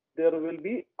that there will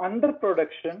be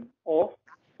underproduction of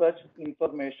such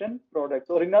information products.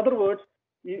 Or in other words,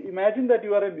 imagine that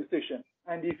you are a musician,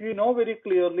 and if you know very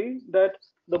clearly that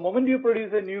the moment you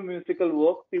produce a new musical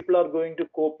work, people are going to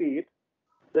copy it,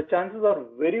 the chances are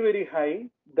very, very high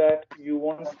that you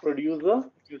won't produce the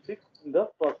music in the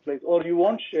first place, or you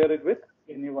won't share it with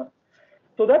anyone.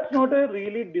 So that's not a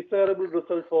really desirable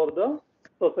result for the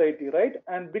society, right?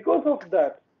 And because of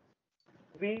that,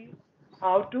 we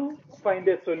have to find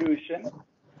a solution,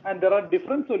 and there are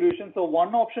different solutions. So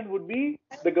one option would be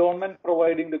the government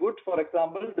providing the goods. For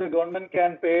example, the government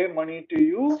can pay money to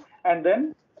you and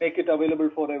then make it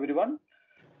available for everyone.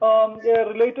 A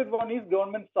related one is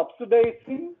government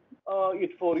subsidizing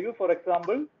it for you. For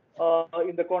example,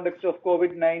 in the context of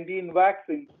COVID-19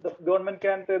 vaccine, the government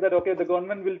can say that, okay, the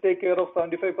government will take care of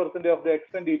 75% of the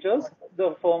expenditures.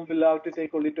 The firm will have to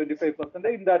take only 25%.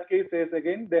 In that case, yes,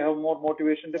 again, they have more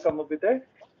motivation to come up with a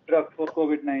drug for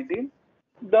COVID-19.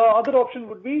 The other option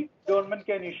would be government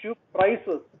can issue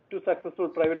prices to successful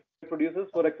private producers.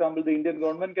 For example, the Indian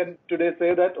government can today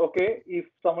say that, okay, if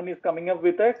someone is coming up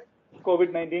with a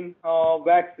COVID-19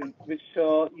 vaccine, which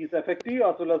is effective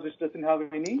as well as which doesn't have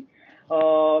any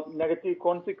negative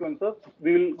consequences,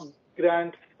 we will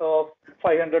grant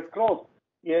 500 crores.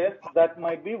 Yes, that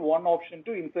might be one option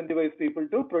to incentivize people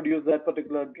to produce that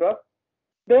particular drug.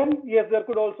 Then, yes, there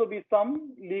could also be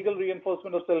some legal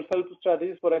reinforcement of self-help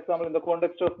strategies. For example, in the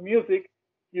context of music,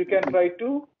 you can try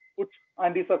to put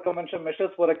anti-circumvention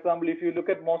measures. For example, if you look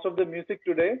at most of the music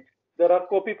today, there are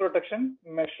copy protection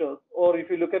measures. Or if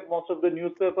you look at most of the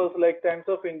newspapers like Times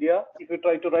of India, if you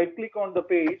try to right-click on the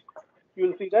page, you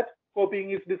will see that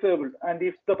copying is disabled. And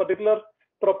if the particular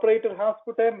proprietor has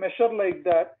put a measure like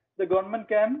that, the government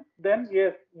can then,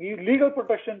 yes, give legal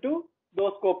protection to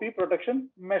those copy protection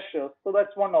measures. So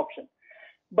that's one option.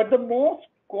 But the most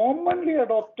commonly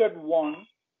adopted one,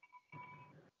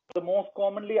 the most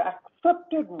commonly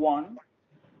accepted one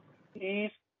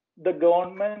is the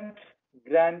government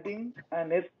granting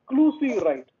an exclusive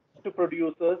right to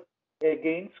producers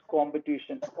against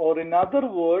competition. Or in other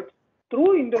words,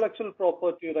 through intellectual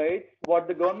property rights, what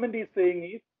the government is saying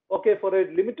is, okay, for a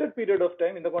limited period of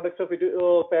time, in the context of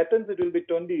patents, it will be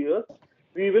 20 years,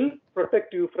 we will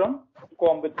protect you from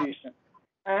competition.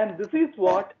 And this is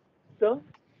what the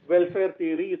welfare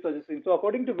theory is suggesting. So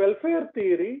according to welfare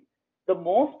theory, the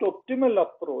most optimal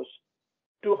approach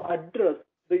to address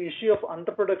the issue of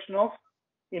underproduction of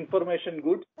information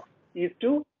goods is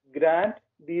to grant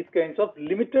these kinds of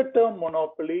limited term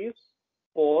monopolies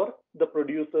for the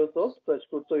producers of such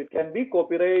goods. So it can be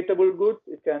copyrightable goods,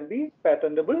 it can be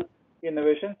patentable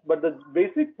innovations, but the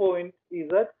basic point is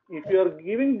that if you are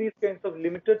giving these kinds of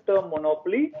limited term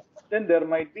monopoly, then there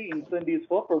might be incentives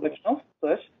for production of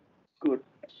such goods.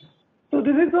 So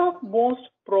this is the most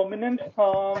prominent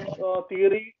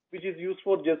theory which is used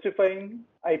for justifying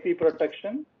IP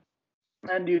protection,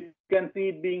 and you can see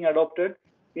it being adopted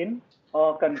in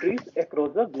countries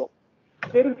across the globe.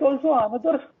 There is also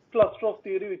another cluster of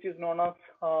theory which is known as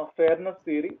fairness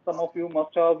theory. Some of you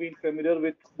must have been familiar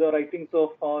with the writings of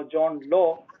John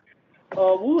Law,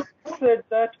 who said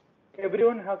that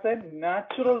everyone has a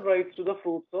natural right to the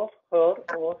fruits of her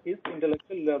or his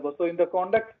intellectual labor. So in the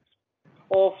context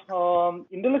of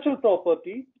intellectual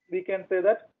property, we can say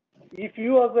that if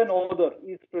you as an author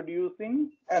is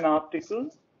producing an article,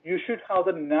 you should have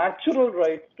the natural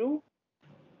right to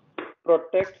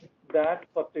protect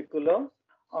that particular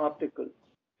article.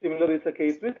 Similar is the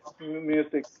case with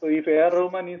music. So if A.R.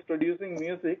 Rahman is producing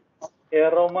music,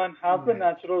 A.R. Rahman has the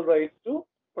natural right to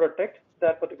protect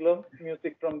that particular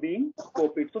music from being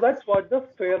copied. So that's what the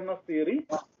fairness theory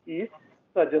is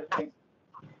suggesting.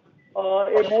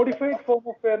 A modified form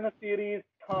of fairness theory is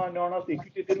known as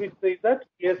equity theory, which says that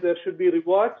yes, there should be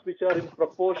rewards which are in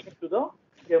proportion to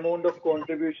the amount of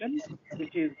contribution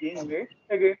which is being made.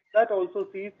 Again, that also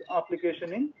sees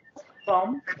application in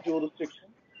some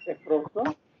jurisdictions across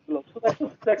the globe. So that's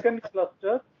the second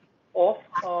cluster of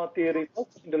theories of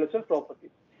intellectual property.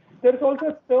 There is also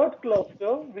a third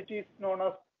cluster which is known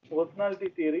as personality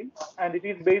theory, and it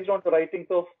is based on the writings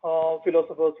of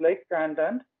philosophers like Kant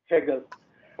and Hegel,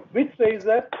 which says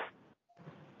that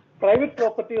private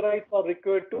property rights are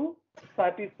required to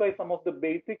satisfy some of the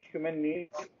basic human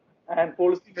needs, and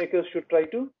policymakers should try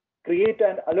to create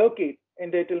and allocate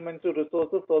entitlements to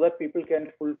resources so that people can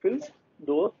fulfill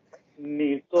those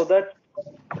needs. So that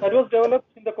was developed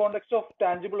in the context of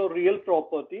tangible or real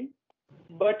property.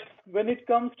 But when it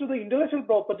comes to the intellectual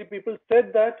property, people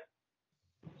said that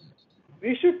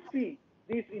we should see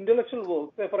these intellectual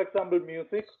works, say for example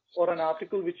music or an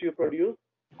article which you produce,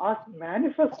 as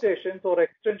manifestations or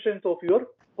extensions of your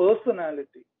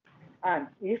personality. And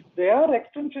if they are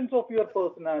extensions of your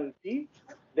personality,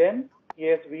 then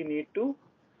yes, we need to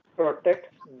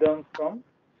protect them from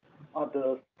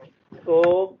others.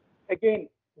 So again,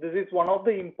 this is one of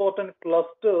the important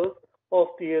clusters of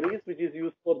theories which is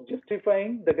used for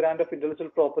justifying the grant of intellectual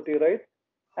property rights.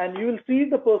 And you will see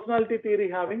the personality theory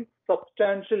having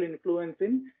substantial influence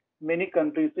in many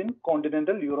countries in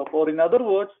continental Europe. Or in other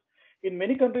words, in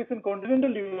many countries in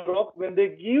continental Europe, when they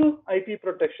give IP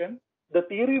protection, the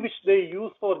theory which they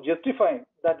use for justifying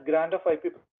that grant of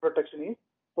IP protection is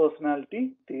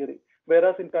personality theory.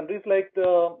 Whereas in countries like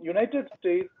the United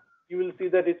States, you will see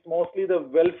that it's mostly the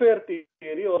welfare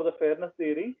theory or the fairness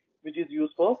theory which is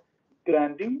used for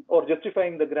granting or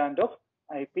justifying the grant of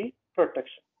IP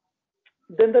protection.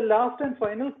 Then the last and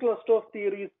final cluster of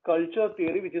theory is culture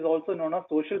theory, which is also known as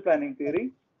social planning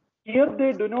theory. Here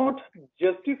they do not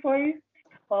justify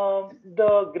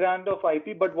the grant of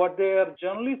IP, but what they are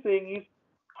generally saying is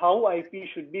how IP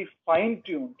should be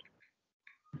fine-tuned.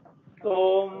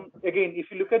 So again, if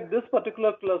you look at this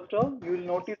particular cluster, you will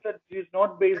notice that it is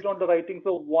not based on the writings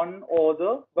of one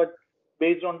author, but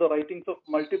based on the writings of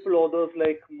multiple authors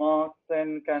like Marx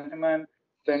and Kahneman,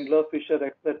 Bengler, Fisher,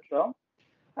 etc.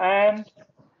 And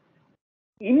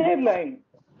in a line,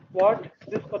 what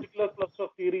this particular cluster of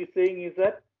theory is saying is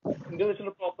that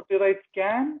intellectual property rights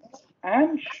can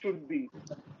and should be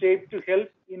shaped to help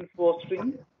in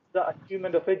fostering the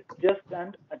achievement of a just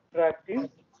and attractive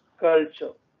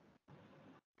culture.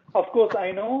 Of course,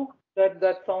 I know that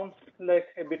that sounds like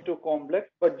a bit too complex,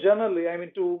 but generally, I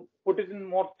mean, to put it in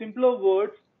more simpler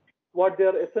words, what they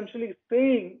are essentially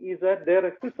saying is that there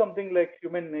exists something like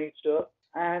human nature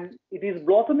and it is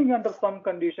blossoming under some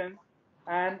conditions.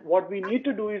 And what we need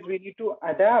to do is we need to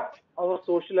adapt our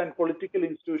social and political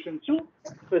institutions to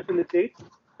facilitate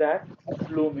that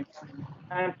blooming.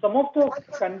 And some of the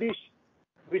conditions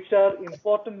which are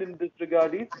important in this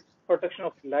regard is protection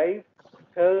of life,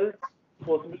 health,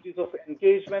 possibilities of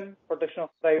engagement, protection of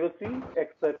privacy,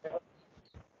 etc.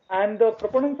 And the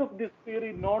proponents of this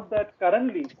theory note that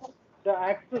currently the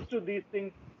access to these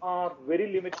things are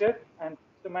very limited and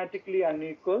systematically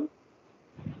unequal,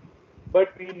 but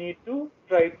we need to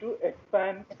try to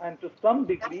expand and to some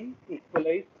degree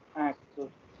equalize access.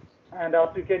 And as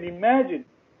you can imagine,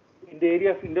 in the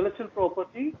area of intellectual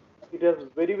property, it has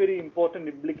very, very important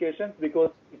implications because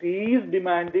it is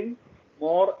demanding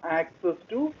more access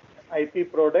to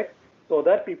IP products so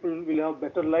that people will have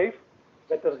better life,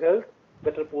 better health,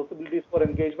 better possibilities for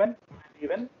engagement, and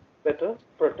even better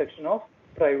protection of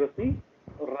privacy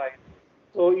rights.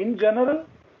 So in general,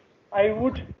 I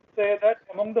would say that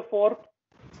among the four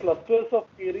clusters of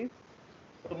theories,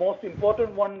 the most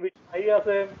important one which I as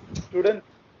a student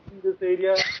in this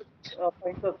area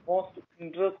find as most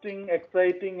interesting,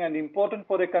 exciting and important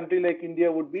for a country like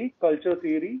India would be culture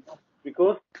theory,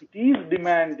 because it is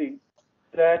demanding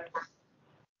that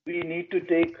we need to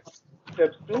take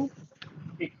steps to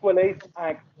equalize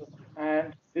access,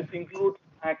 and this includes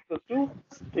access to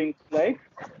things like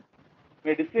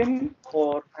medicine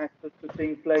or access to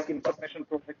things like information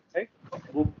products like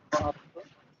books, articles,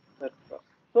 etc.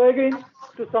 So again,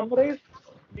 to summarize,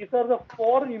 these are the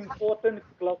four important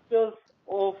clusters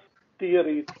of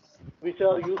theories which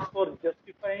are used for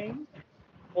justifying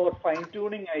or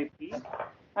fine-tuning IP.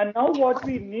 And now what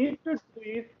we need to do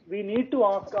is we need to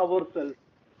ask ourselves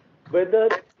whether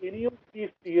any of these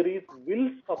theories will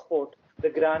support the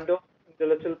grant of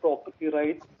intellectual property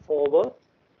rights over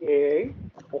AI,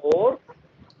 or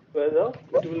whether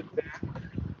it will grant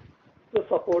the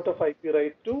support of IP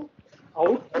right to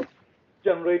output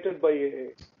generated by AI.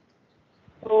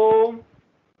 So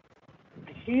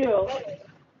here,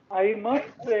 I must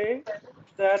say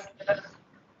that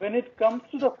when it comes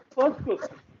to the first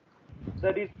question,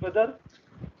 that is whether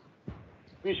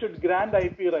we should grant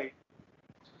IP rights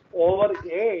over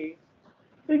AI,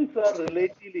 things are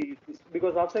relatively easy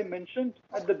because, as I mentioned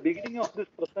at the beginning of this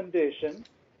presentation,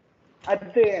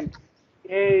 at the end,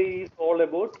 AI is all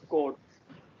about code.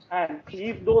 And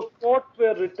if those codes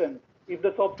were written, if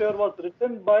the software was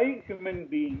written by human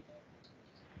beings,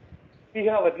 we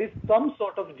have at least some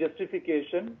sort of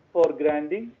justification for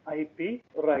granting IP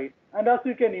rights. And as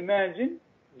you can imagine,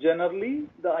 generally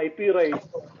the IP rights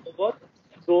over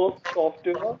those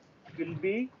software will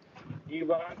be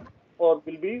given or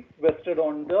will be vested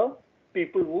on the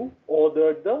people who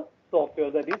authored the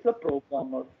software, that is the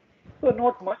programmers. So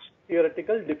not much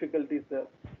theoretical difficulties there.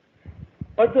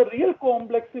 But the real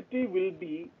complexity will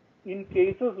be in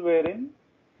cases wherein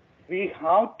we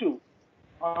have to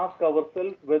ask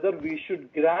ourselves whether we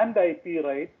should grant IP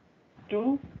rights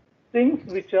to things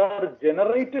which are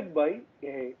generated by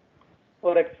AI.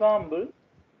 For example,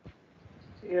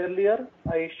 earlier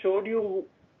I showed you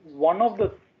one of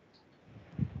the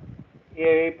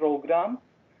AI programs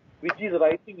which is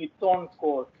writing its own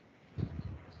code.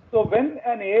 So when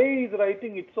an AI is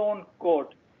writing its own code,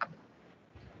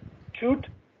 should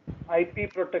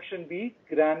IP protection be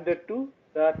granted to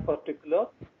that particular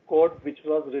code which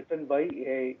was written by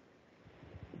AI?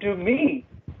 To me,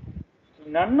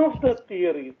 none of the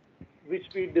theories which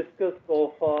we discussed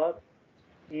so far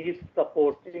is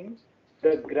supporting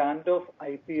the grant of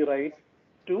IP rights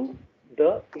to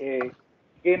the AI.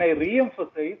 Again, I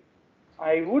re-emphasize,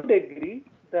 I would agree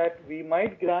that we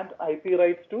might grant IP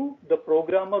rights to the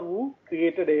programmer who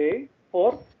created AI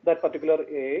for that particular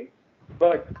AI.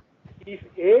 But if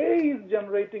AI is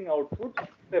generating outputs,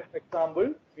 say for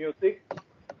example, music,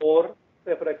 or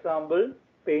say for example,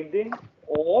 painting,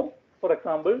 or for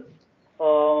example,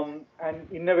 an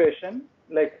innovation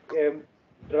like a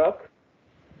drug,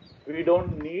 we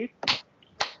don't need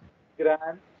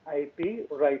grant IP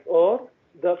rights, or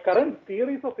the current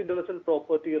theories of intellectual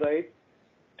property rights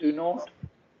do not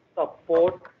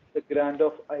support the grant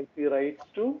of IP rights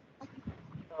to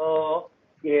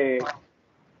AI.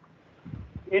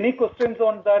 Any questions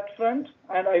on that front?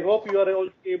 And I hope you are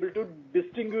also able to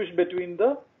distinguish between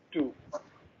the two.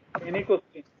 Any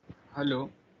questions? Hello.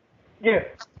 Yes.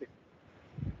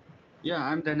 Yeah,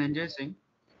 I'm Dhananjay Singh.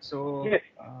 So Yes.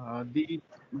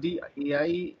 The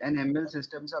AI and ML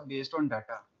systems are based on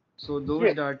data. So those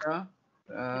Yes. data,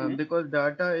 because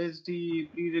data is the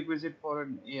prerequisite for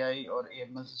an AI or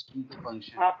AML system to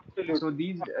function. Absolutely. So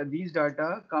these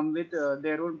data come with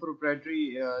their own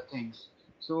proprietary things.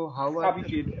 So how are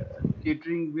we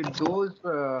catering with those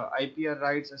IPR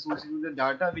rights associated with the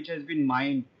data which has been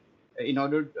mined in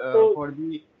order for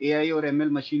the AI or ML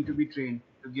machine to be trained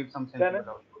to give some sensible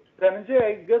output? Dhananjay,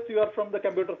 I guess you are from the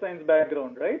computer science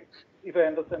background, right? If I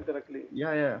understand correctly.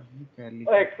 Yeah. Fairly.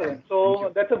 Excellent.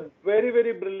 So that's a very,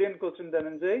 very brilliant question,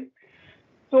 Dhananjay.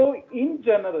 So in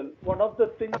general, one of the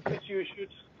things which you should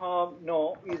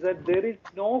know is that there is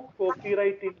no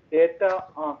copyright in data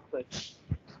as such.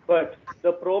 But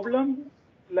the problem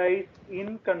lies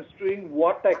in construing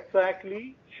what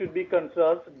exactly should be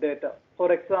considered data.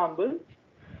 For example,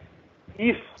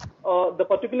 if the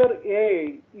particular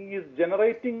AI is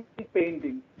generating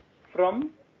paintings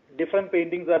from different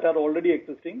paintings that are already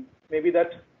existing, maybe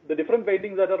that the different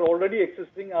paintings that are already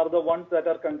existing are the ones that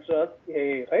are considered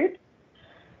AI, right?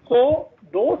 So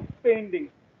those paintings,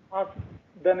 as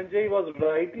Dhananjay was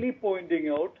rightly pointing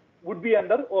out, would be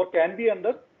under or can be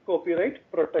under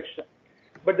copyright protection.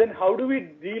 But then how do we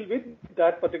deal with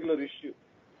that particular issue?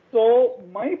 So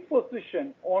my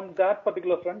position on that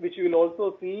particular front, which you will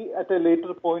also see at a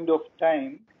later point of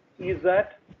time, is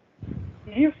that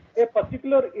if a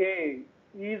particular AI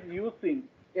is using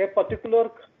a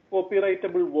particular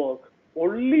copyrightable work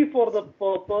only for the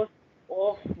purpose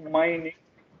of mining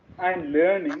and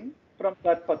learning from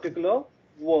that particular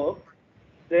work,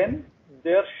 then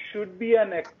there should be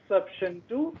an exception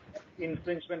to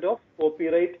infringement of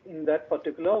copyright in that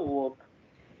particular work.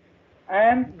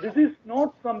 And this is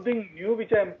not something new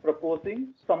which I am proposing.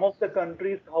 Some of the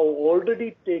countries have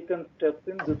already taken steps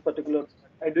in this particular.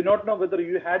 I do not know whether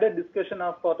you had a discussion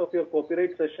as part of your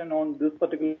copyright session on this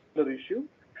particular issue.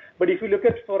 But if you look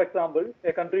at, for example,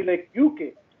 a country like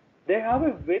UK, they have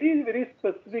a very, very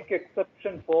specific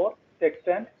exception for text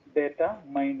and data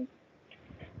mining.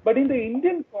 But in the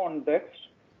Indian context,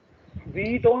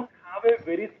 we don't have a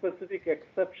very specific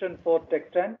exception for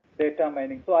text and data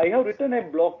mining. So I have written a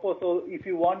blog post. So if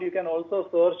you want, you can also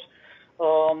search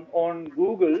on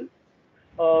Google.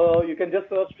 You can just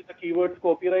search with the keywords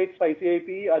copyright,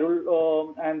 SpicyIP,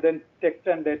 Arul, and then text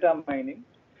and data mining.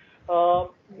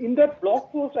 In that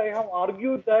blog post, I have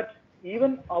argued that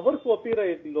even our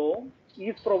copyright law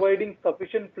is providing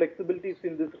sufficient flexibilities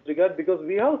in this regard because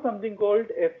we have something called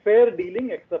a fair dealing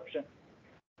exception.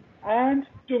 And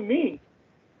to me,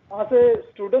 as a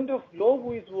student of law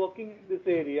who is working in this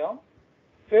area,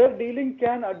 fair dealing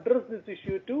can address this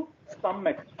issue to some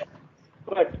extent.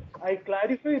 But I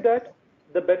clarify that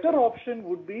the better option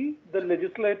would be the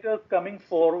legislators coming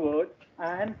forward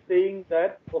and saying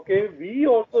that, okay, we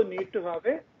also need to have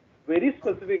a very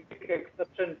specific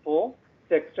exception for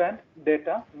text and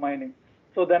data mining.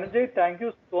 So Dhananjay, thank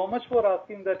you so much for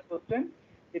asking that question.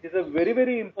 It is a very,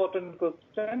 very important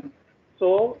question.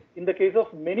 So in the case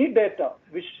of many data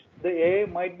which the AI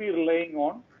might be relying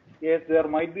on, yes, there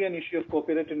might be an issue of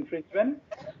copyright infringement,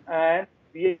 and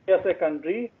we as a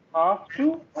country have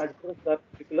to address that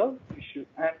particular issue.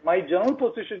 And my general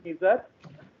position is that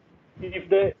if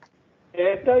the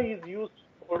data is used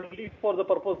only for the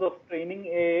purpose of training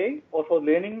AI or for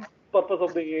learning purpose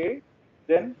of the AI,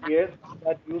 then yes,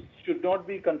 that use should not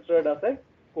be considered as a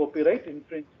copyright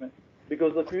infringement,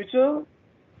 because the future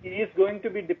is going to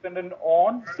be dependent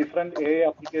on different AI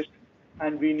applications,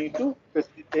 and we need to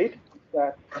facilitate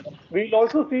that. We'll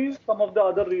also see some of the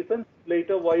other reasons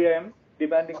later why I am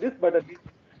demanding this, but at least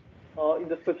in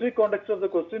the specific context of the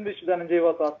question which Dhananjay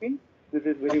was asking, this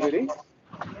is very, very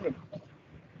meaningful.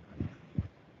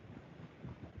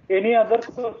 Any other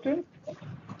questions?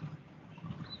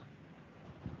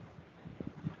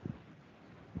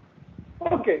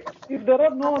 Okay, if there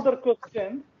are no other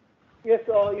questions, yes,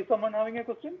 is someone having a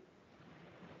question?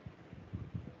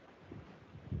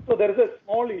 So there is a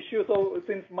small issue. So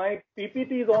since my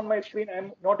PPT is on my screen,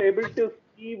 I'm not able to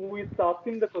see who is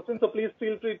asking the question. So please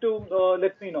feel free to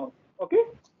let me know. Okay.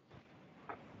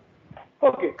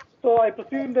 Okay. So I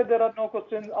presume that there are no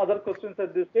questions, other questions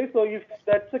at this stage. So if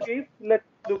that's the case, let's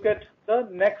look at the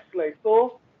next slide.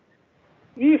 So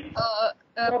if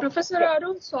Professor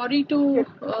Arul, sorry to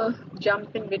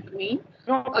jump in between.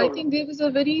 No I think there was a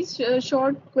very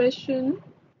short question.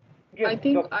 Yes, I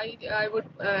think I would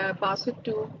pass it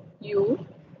to you.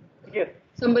 Yes.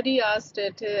 Somebody asked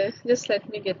it. Just let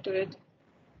me get to it.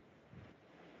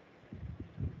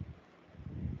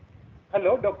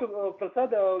 Hello, Dr.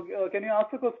 Prasad. Can you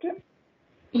ask the question?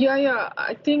 Yeah.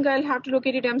 I think I'll have to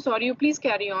locate it. I'm sorry. You please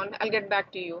carry on. I'll get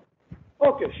back to you.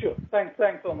 Okay, sure. Thanks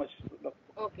so much, Dr.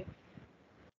 Okay.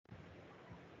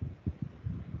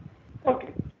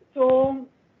 Okay. So,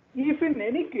 if in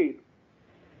any case,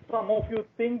 some of you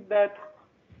think that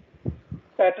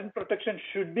patent protection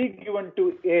should be given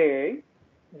to AI,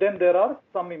 then there are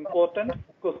some important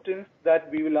questions that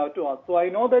we will have to ask. So I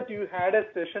know that you had a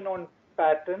session on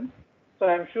patents, so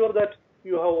I'm sure that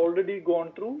you have already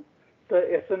gone through the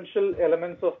essential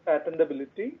elements of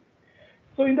patentability.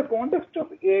 So in the context of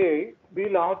AI,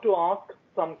 we'll have to ask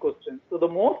some questions. So the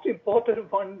most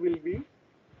important one will be,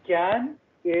 can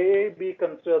AI be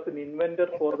considered as an inventor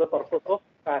for the purpose of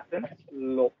patent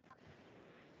law?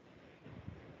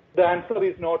 The answer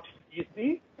is not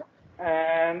easy,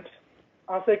 and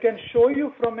as I can show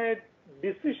you from a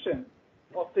decision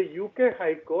of the UK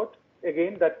High Court,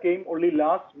 again that came only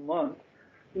last month,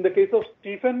 in the case of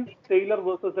Stephen Taylor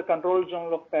versus the Controller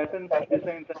General of Patents,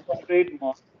 Designs and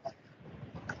Trademarks,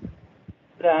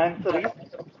 the answer is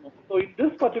no. So in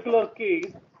this particular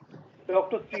case,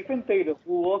 Dr. Stephen Taylor,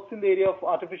 who works in the area of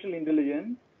artificial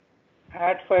intelligence,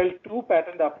 had filed 2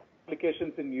 patent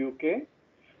applications in UK.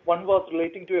 One was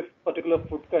relating to a particular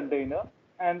food container,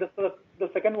 and the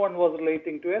second one was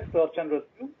relating to a search and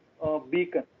rescue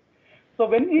beacon. So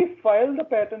when he filed the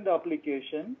patent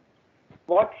application,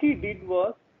 what he did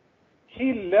was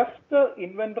he left the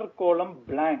inventor column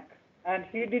blank, and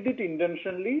he did it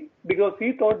intentionally because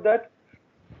he thought that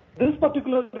this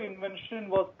particular invention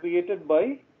was created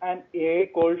by an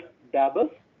AI called Dabus,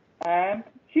 and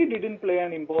he didn't play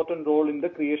an important role in the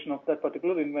creation of that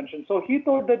particular invention. So he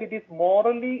thought that it is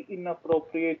morally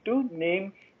inappropriate to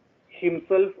name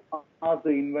himself as the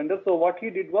inventor. So what he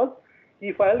did was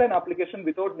he filed an application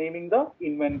without naming the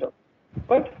inventor.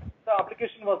 But the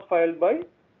application was filed by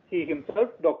he himself,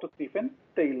 Dr. Stephen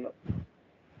Taylor.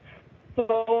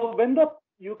 So when the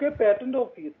UK Patent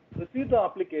Office received the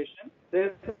application,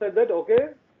 they said that, okay,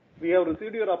 we have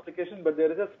received your application, but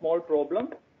there is a small problem.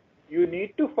 You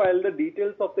need to file the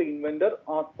details of the inventor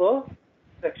as per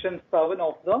Section 7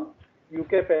 of the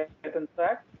UK Patents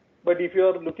Act. But if you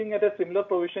are looking at a similar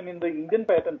provision in the Indian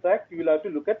Patents Act, you will have to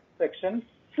look at Section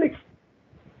 6,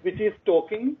 which is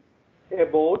talking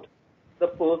about the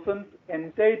persons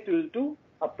entitled to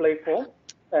apply for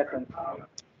patents.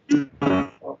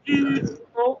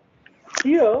 So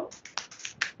here,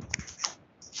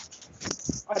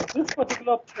 at this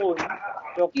particular point,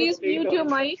 Dr. Please Taylor, mute your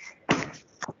mic,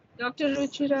 Dr.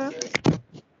 Ruchira.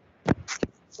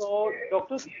 So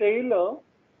Dr. Taylor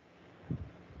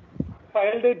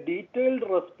filed a detailed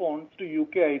response to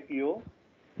UK IPO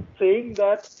saying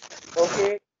that,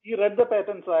 okay, he read the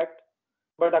Patents Act,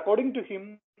 but according to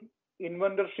him,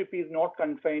 inventorship is not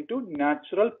confined to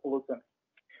natural persons.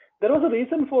 There was a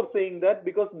reason for saying that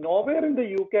because nowhere in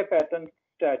the UK Patent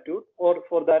Statute, or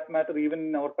for that matter, even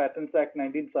in our Patents Act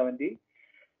 1970,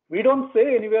 we don't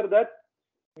say anywhere that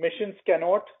machines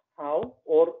cannot have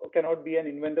or cannot be an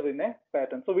inventor in a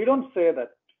patent. So we don't say that.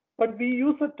 But we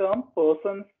use the term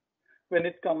persons when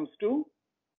it comes to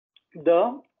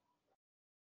the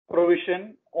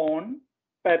provision on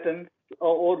patents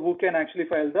or who can actually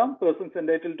file the persons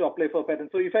entitled to apply for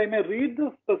patents. So if I may read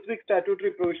the specific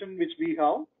statutory provision which we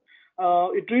have,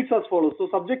 it reads as follows. So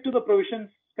subject to the provisions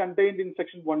contained in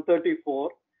section 134,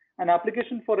 an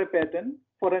application for a patent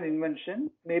for an invention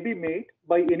may be made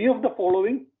by any of the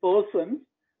following persons,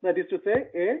 that is to say,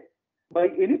 A, by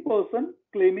any person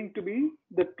claiming to be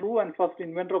the true and first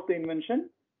inventor of the invention,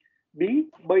 B,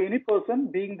 by any person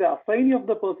being the assignee of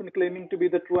the person claiming to be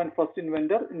the true and first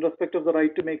inventor in respect of the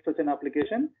right to make such an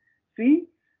application, C,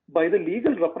 by the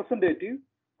legal representative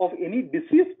of any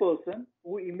deceased person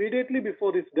who immediately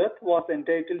before his death was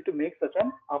entitled to make such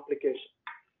an application.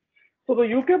 So the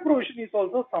UK provision is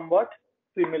also somewhat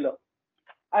similar.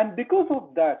 And because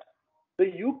of that, the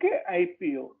UK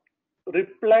IPO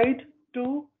replied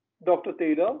to Dr.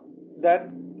 Taylor that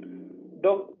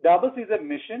DABUS is a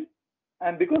mission,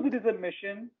 and because it is a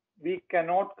mission, we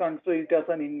cannot consider it as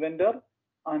an inventor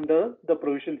under the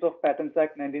provisions of Patents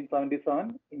Act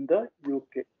 1977 in the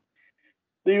UK.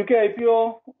 The UK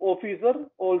IPO officer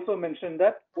also mentioned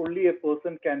that only a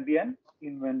person can be an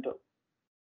inventor.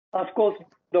 Of course,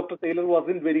 Dr. Taylor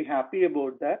wasn't very happy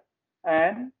about that,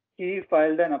 and he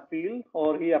filed an appeal,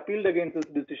 or he appealed against this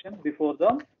decision before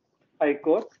the High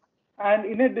Court. And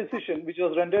in a decision which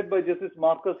was rendered by Justice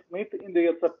Marcus Smith in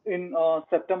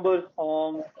September,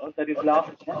 that is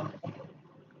last month,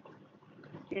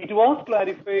 it was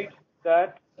clarified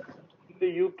that in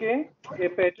the UK, a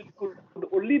patent could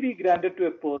only be granted to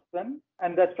a person,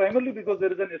 and that's primarily because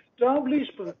there is an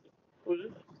established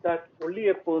principle that only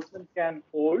a person can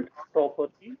hold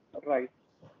property rights.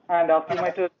 And as you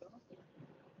might have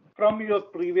from your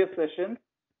previous sessions,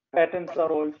 patents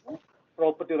are also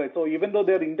property rights. So even though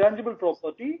they're intangible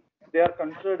property, they are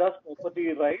considered as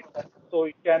property rights. So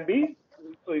it can be,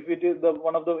 so if it is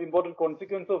one of the important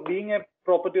consequences of being a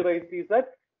property right is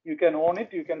that you can own it,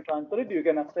 you can transfer it, you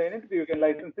can assign it, you can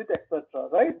license it, etc.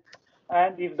 Right?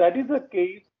 And if that is the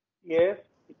case, yes,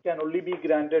 it can only be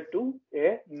granted to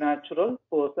a natural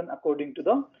person according to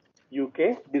the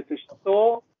UK decision.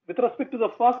 So with respect to the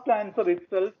first answer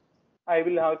itself, I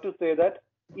will have to say that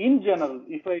in general,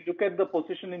 if I look at the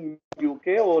position in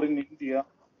UK or in India,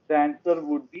 the answer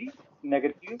would be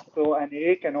negative. So an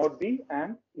A cannot be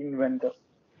an inventor.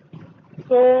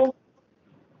 So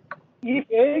if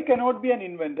A cannot be an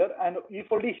inventor, and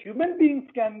if only human beings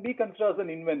can be considered as an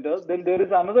inventor, then there is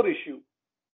another issue.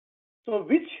 So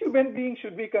which human being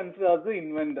should be considered as the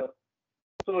inventor?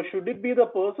 So should it be the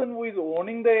person who is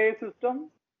owning the AI system,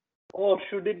 or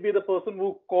should it be the person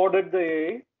who coded the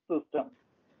AI system?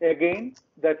 Again,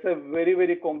 that's a very,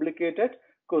 very complicated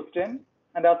question.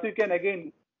 And as you can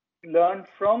again learn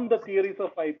from the theories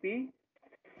of IP,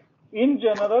 in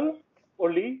general,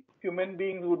 only human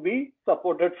beings would be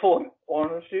supported for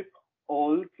ownership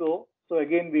also. So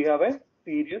again, we have a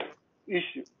serious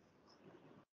issue.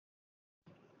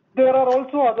 There are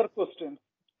also other questions.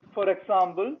 For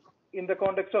example, in the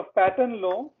context of patent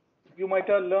law, you might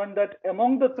have learned that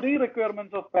among the three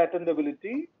requirements of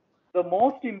patentability, the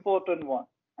most important one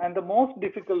and the most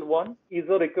difficult one is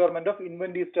the requirement of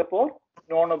inventive step or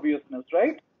non-obviousness,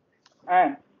 right?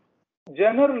 And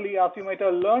generally, as you might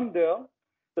have learned there,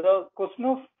 the question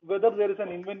of whether there is an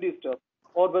inventive step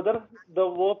or whether the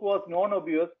work was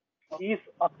non-obvious is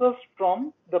assessed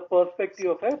from the perspective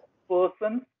of a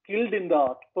person skilled in the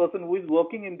art, person who is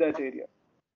working in that area.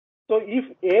 So if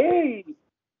A is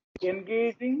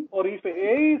engaging, or if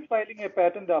A is filing a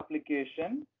patent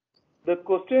application, the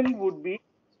question would be,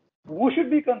 who should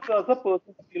be considered as a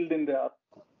person skilled in the art?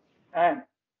 And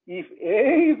if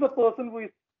A is a person who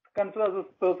is considered as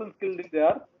a person skilled in the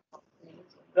art,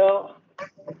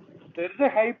 there is a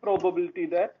high probability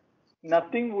that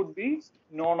nothing would be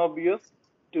non-obvious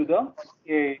to the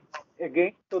A.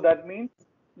 Again, so that means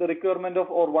the requirement of,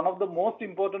 or one of the most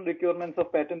important requirements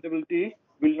of patentability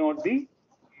will not be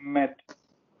met.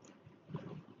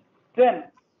 Then,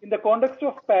 in the context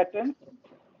of patents,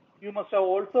 you must have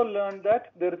also learned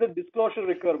that there is a disclosure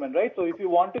requirement, right? So if you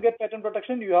want to get patent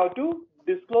protection, you have to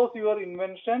disclose your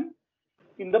invention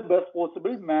in the best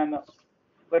possible manner.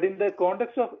 But in the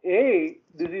context of AI,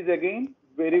 this is again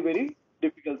very, very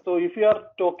difficult. So if you are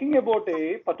talking about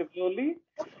AI, particularly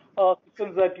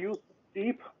systems that use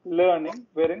deep learning,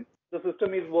 wherein the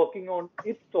system is working on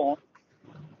its own,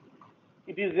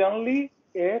 it is generally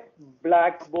a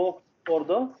black box for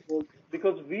the world,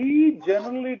 because we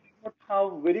generally do not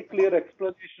have very clear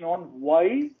explanation on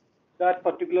why that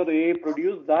particular AI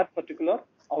produced that particular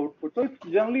output. So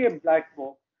it's generally a black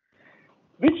box,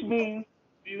 which means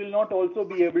we will not also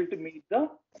be able to meet the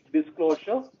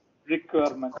disclosure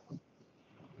requirement.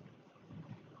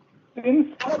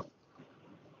 Since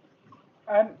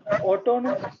an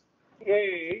autonomous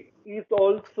AI is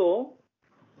also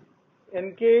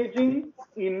engaging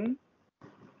in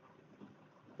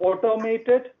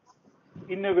automated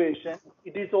innovation,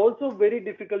 it is also very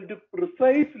difficult to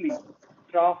precisely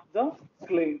draft the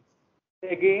claim.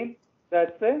 Again,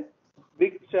 that's a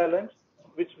big challenge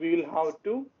which we will have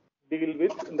to deal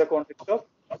with in the context of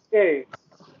AI.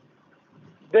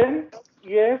 Then,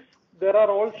 yes, there are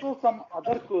also some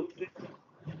other questions.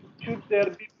 Should there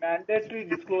be mandatory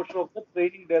disclosure of the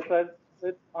training data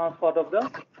as part of the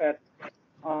patent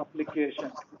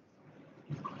application?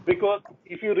 Because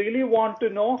if you really want to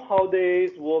know how the AI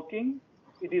is working,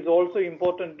 it is also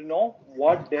important to know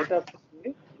what data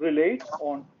they relate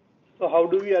on. So how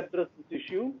do we address this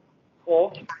issue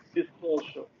of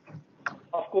disclosure?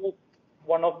 Of course,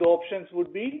 one of the options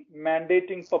would be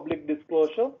mandating public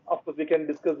disclosure. Of course, we can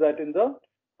discuss that in the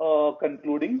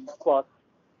concluding part.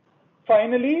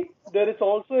 Finally, there is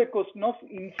also a question of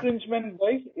infringement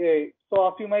by AI. So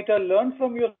as you might have learned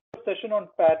from your session on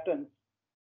patents,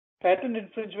 patent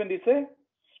infringement is a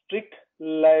strict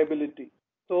liability.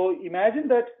 So imagine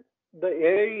that the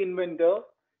AI inventor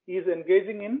is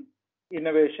engaging in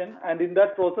innovation and in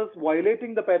that process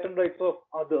violating the patent rights of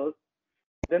others.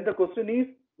 Then the question is,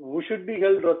 who should be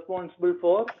held responsible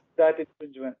for that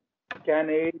infringement? Can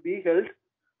AI be held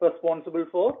responsible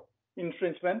for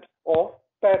infringement of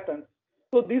patents?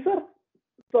 So these are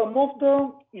some of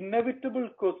the inevitable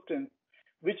questions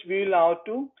which we will have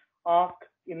to ask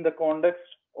in the context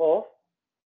of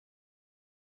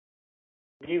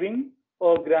giving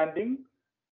or granting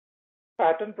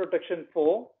patent protection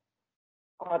for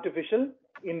artificial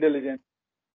intelligence.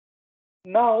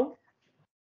 Now,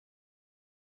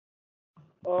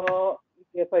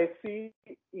 yes, I see.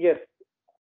 Yes.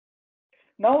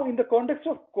 Now, in the context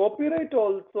of copyright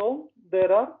also,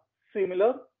 there are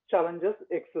similar challenges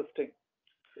existing.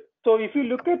 So if you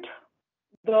look at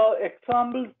the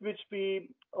examples which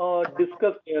we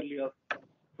discussed earlier,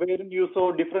 wherein you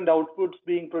saw different outputs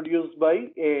being produced by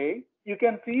AI, you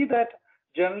can see that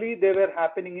generally they were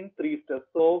happening in 3 steps.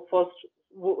 So first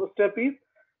step is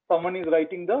someone is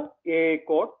writing the AI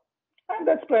code, and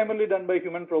that's primarily done by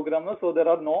human programmers, so there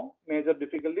are no major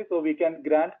difficulties. So we can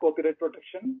grant copyright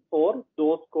protection for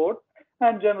those codes,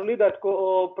 and generally that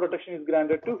protection is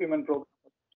granted to human programmers.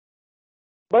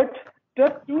 But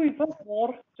step 2 is a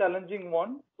more challenging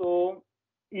one. So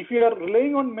if you are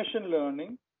relying on machine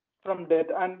learning from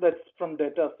data, and that's from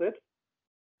data sets,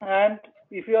 and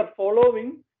if you are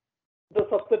following the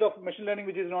subset of machine learning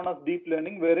which is known as deep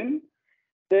learning, wherein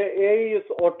the AI is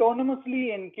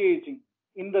autonomously engaging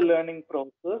in the learning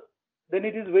process, then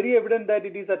it is very evident that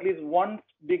it is at least 1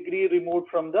 degree removed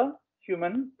from the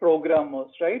human programmers,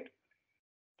 right?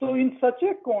 So in such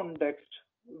a context,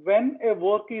 when a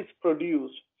work is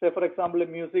produced, say for example a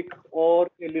music or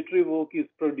a literary work is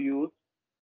produced,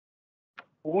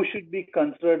 who should be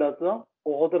considered as the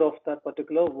author of that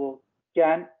particular work?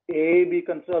 Can AI be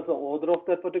considered as the author of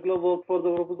that particular work for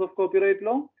the purpose of copyright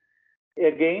law?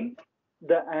 Again,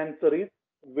 the answer is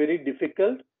very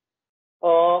difficult.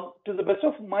 To the best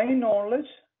of my knowledge,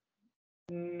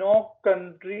 no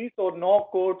countries or no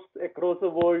courts across the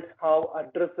world have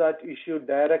addressed that issue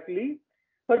directly,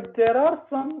 but there are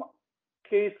some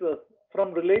cases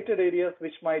from related areas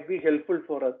which might be helpful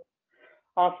for us.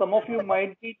 Some of you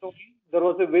might be knowing there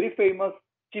was a very famous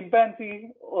chimpanzee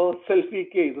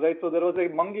selfie case, right? So there was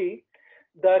a monkey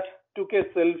that took a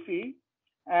selfie,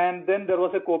 and then there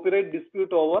was a copyright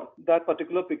dispute over that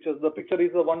particular picture. The picture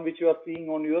is the one which you are seeing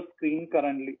on your screen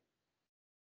currently.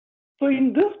 So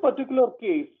in this particular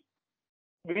case,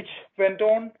 which went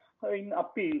on in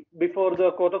appeal before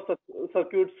the Court of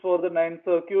Circuits for the 9th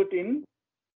Circuit in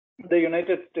the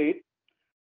United States,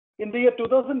 in the year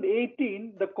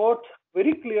 2018, the court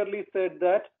very clearly said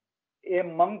that a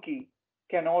monkey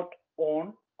cannot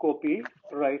own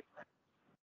copyright.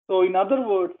 So in other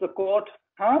words, the court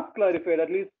has clarified, at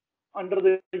least under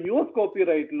the US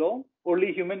copyright law,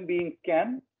 only human beings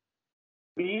can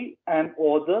be an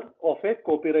author of a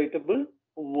copyrightable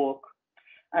work.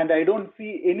 And I don't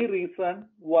see any reason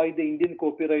why the Indian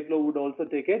copyright law would also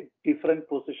take a different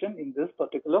position in this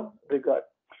particular regard.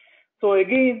 So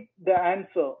again, the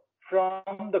answer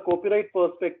from the copyright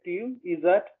perspective is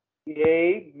that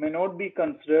AI may not be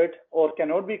considered or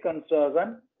cannot be considered as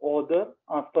an author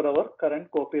as per our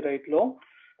current copyright law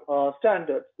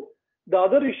standards. The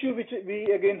other issue which we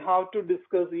again have to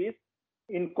discuss is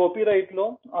in copyright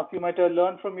law, as you might have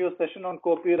learned from your session on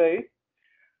copyright,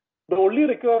 the only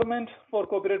requirement for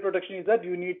copyright protection is that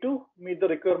you need to meet the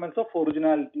requirements of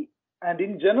originality. And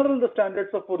in general, the standards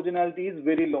of originality is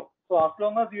very low. So as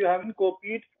long as you haven't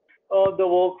copied the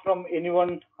work from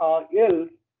anyone else,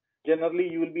 generally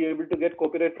you will be able to get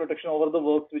copyright protection over the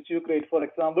works which you create. For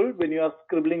example, when you are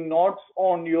scribbling notes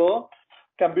on your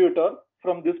computer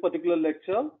from this particular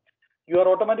lecture, you are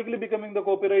automatically becoming the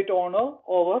copyright owner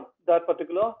over that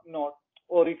particular note.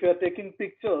 Or if you are taking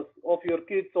pictures of your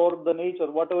kids or the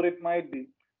nature, whatever it might be,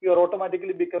 you are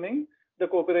automatically becoming the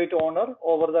copyright owner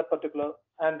over that particular.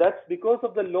 And that's because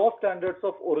of the low standards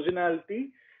of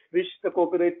originality which the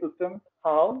copyright systems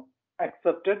have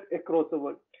accepted across the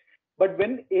world. But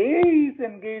when AI is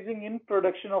engaging in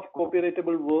production of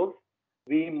copyrightable works,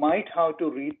 we might have to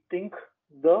rethink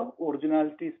the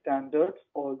originality standards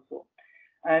also.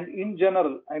 And in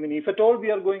general, I mean, if at all we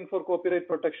are going for copyright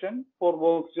protection for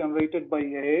works generated by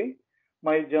AI,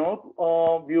 my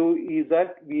general view is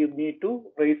that we need to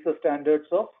raise the standards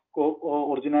of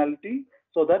originality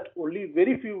so that only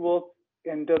very few works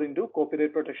enter into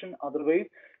copyright protection. Otherwise,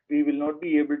 we will not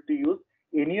be able to use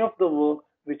any of the works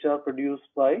which are produced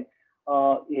by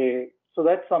AI. So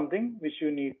that's something which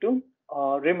you need to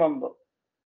remember.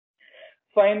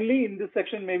 Finally, in this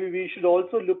section, maybe we should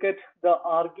also look at the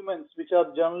arguments which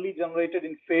are generally generated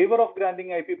in favor of granting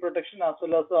IP protection, as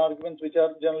well as the arguments which are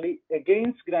generally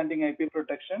against granting IP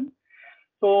protection.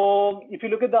 So if you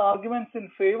look at the arguments in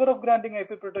favor of granting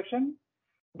IP protection,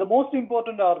 the most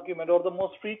important argument or the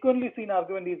most frequently seen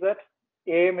argument is that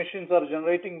AI machines are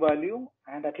generating value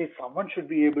and at least someone should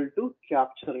be able to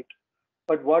capture it.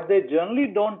 But what they generally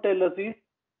don't tell us is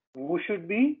who should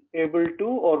be able to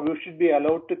or who should be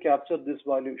allowed to capture this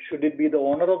value. Should it be the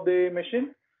owner of the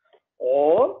machine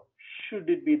or should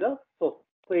it be the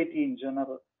society in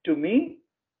general? To me,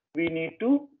 we need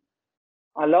to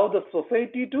allow the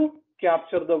society to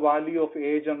capture the value of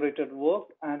AI generated work,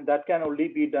 and that can only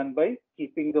be done by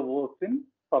keeping the works in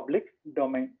public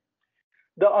domain.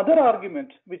 The other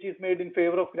argument which is made in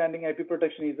favor of granting IP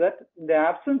protection is that in the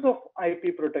absence of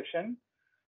IP protection,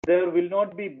 there will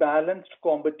not be balanced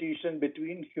competition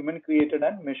between human created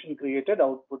and machine created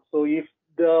output. So if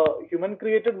the human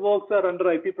created works are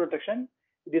under IP protection,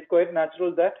 it is quite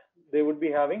natural that they would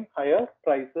be having higher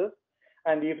prices.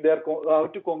 And if they are how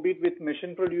to compete with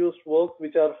machine produced works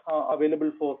which are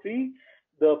available for free,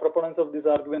 the proponents of this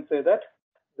argument say that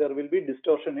there will be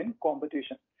distortion in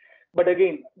competition. But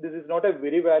again, this is not a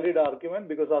very valid argument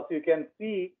because as you can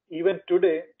see, even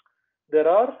today, there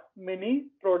are many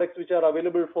products which are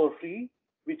available for free,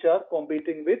 which are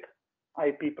competing with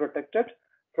IP protected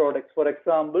products. For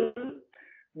example,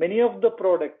 many of the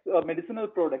products, medicinal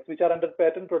products which are under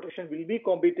patent protection will be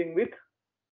competing with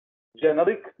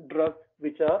generic drugs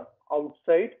which are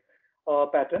outside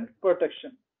patent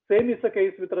protection. Same is the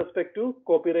case with respect to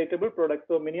copyrightable products.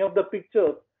 So many of the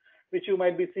pictures which you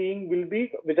might be seeing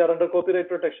which are under copyright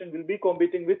protection will be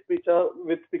competing with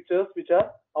pictures which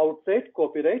are outside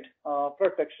copyright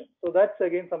protection. So that's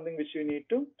again something which you need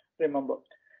to remember.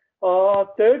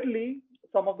 Thirdly,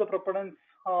 some of the proponents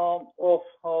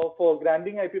for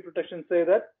granting IP protection say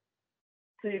that,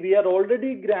 see, we are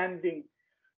already granting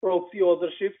proxy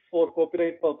authorship for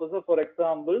copyright purposes. For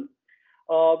example,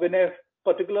 when a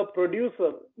particular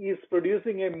producer is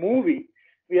producing a movie,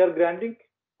 we are granting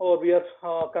or we are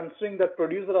considering that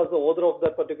producer as the author of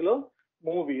that particular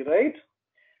movie, right?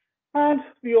 And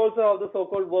we also have the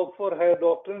so-called work for hire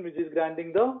doctrine, which is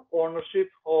granting the ownership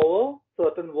over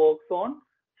certain works on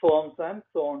firms and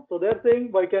so on. So they're saying,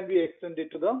 why can we extend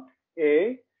it to the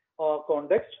AI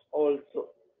context also?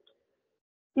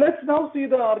 Let's now see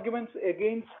the arguments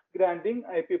against granting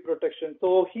IP protection.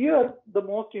 So here, the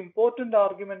most important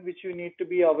argument which you need to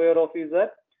be aware of is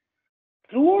that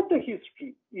throughout the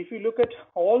history, if you look at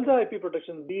all the IP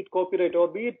protections, be it copyright or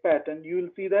be it patent, you will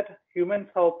see that humans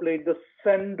have played the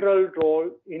central role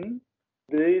in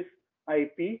these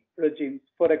IP regimes.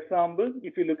 For example,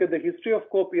 if you look at the history of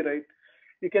copyright,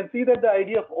 you can see that the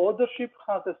idea of authorship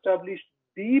has established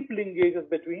deep linkages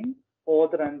between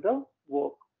author and the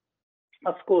work.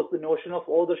 Of course, the notion of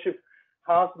authorship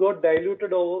has got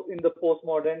diluted in the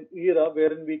postmodern era,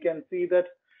 wherein we can see that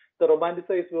the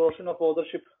romanticized version of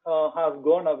authorship has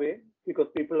gone away because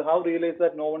people have realized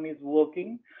that no one is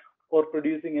working or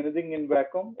producing anything in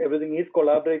vacuum. Everything is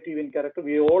collaborative in character.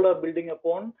 We all are building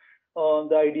upon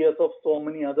the ideas of so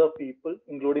many other people,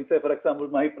 including, say, for example,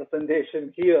 my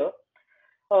presentation here.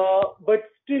 But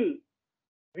still,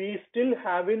 we still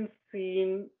haven't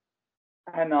seen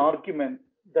an argument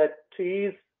that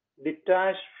is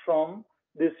detached from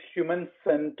this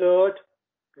human-centered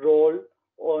role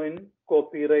in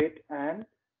copyright and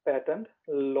patent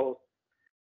laws.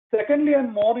 Secondly,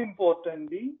 and more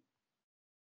importantly,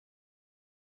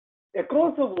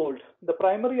 across the world, the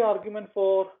primary argument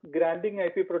for granting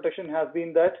IP protection has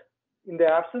been that in the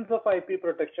absence of IP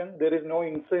protection, there is no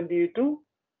incentive to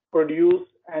produce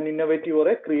an innovative or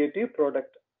a creative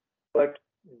product. But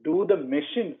do the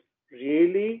machines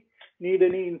really need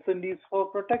any incentives for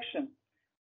protection?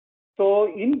 So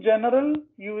in general,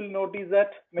 you will notice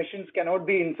that machines cannot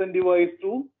be incentivized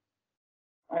through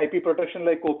IP protection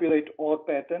like copyright or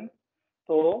patent.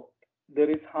 So there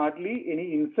is hardly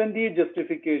any incentive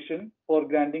justification for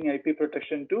granting IP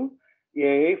protection to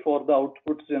AI for the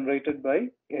outputs generated by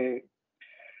AI.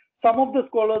 Some of the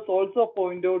scholars also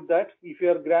point out that if you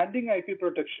are granting IP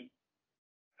protection,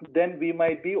 then we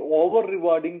might be over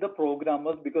rewarding the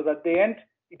programmers, because at the end,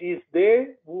 it is they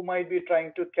who might be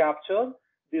trying to capture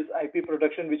this IP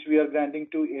protection which we are granting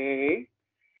to AI.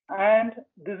 And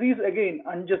this is again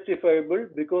unjustifiable,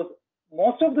 because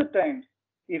most of the times,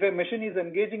 if a machine is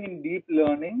engaging in deep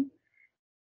learning,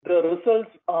 the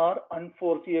results are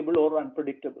unforeseeable or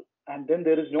unpredictable. And then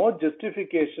there is no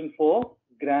justification for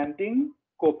granting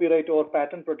copyright or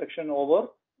patent protection over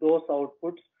those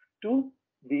outputs to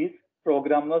these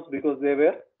programmers because they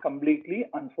were completely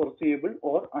unforeseeable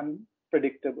or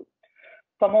unpredictable.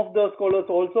 Some of the scholars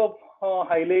also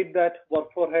highlight that work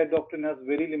for hire doctrine has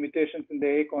very limitations in the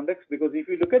AI context, because if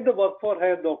you look at the work for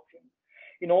hire doctrine,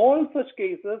 in all such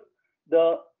cases,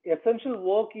 the essential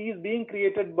work is being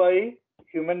created by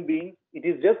human beings. It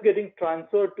is just getting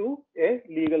transferred to a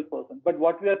legal person. But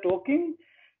what we are talking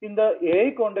in the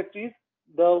AI context is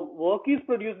the work is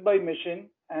produced by machine,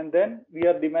 and then we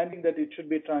are demanding that it should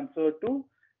be transferred to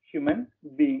human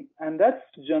being, and that's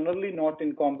generally not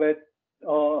in combat.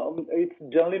 It's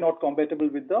generally not compatible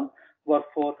with the work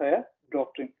for hire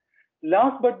doctrine.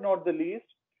 Last but not the least,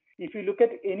 if you look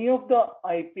at any of the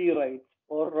IP rights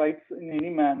or rights in any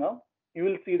manner, you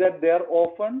will see that they are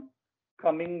often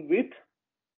coming with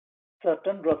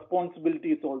certain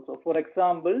responsibilities also. For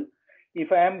example,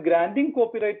 if I am granting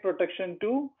copyright protection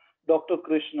to Dr.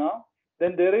 Krishna,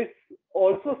 then there is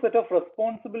also a set of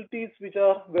responsibilities which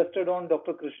are vested on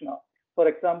Dr. Krishna. For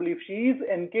example, if she is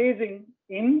engaging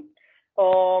in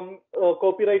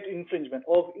copyright infringement,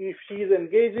 or if she is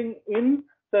engaging in,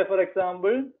 say, for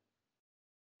example,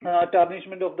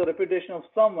 tarnishment of the reputation of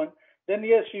someone, then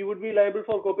yes, she would be liable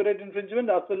for copyright infringement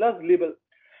as well as libel.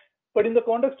 But in the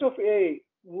context of AI,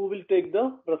 who will take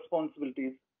the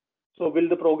responsibilities? So will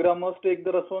the programmers take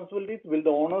the responsibilities? Will the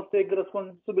owners take the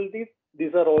responsibilities?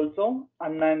 These are also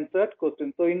unanswered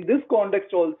questions. So in this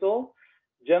context also,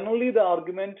 generally the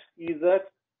argument is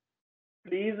that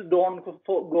please don't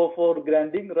go for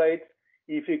granting rights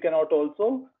if you cannot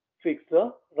also fix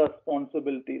the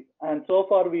responsibilities. And so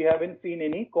far we haven't seen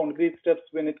any concrete steps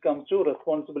when it comes to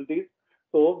responsibilities.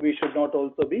 So we should not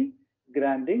also be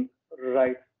granting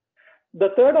rights. The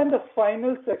third and the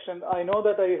final section, I know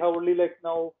that I have only like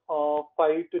now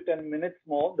 5 to 10 minutes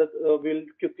more, that we'll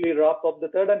quickly wrap up. The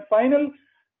third and final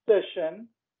session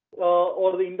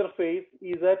or the interface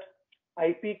is that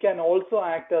IP can also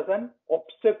act as an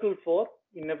obstacle for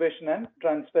innovation and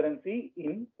transparency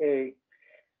in AI.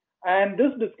 And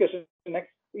this discussion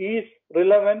next is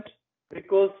relevant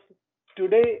because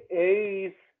today AI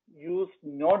is used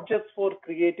not just for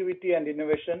creativity and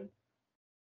innovation,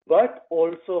 but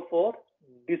also for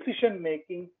decision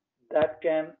making that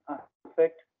can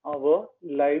affect our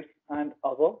lives and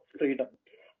our freedom.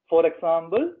 For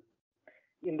example,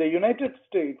 in the United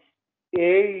States,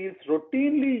 AI is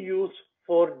routinely used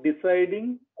for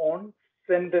deciding on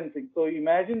sentencing. So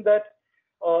imagine that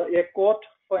a court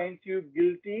finds you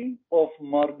guilty of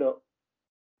murder.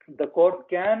 The court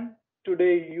can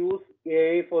today use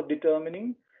AI for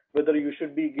determining whether you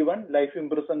should be given life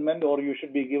imprisonment or you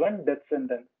should be given death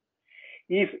sentence.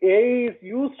 If AI is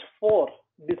used for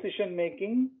decision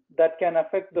making that can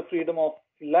affect the freedom of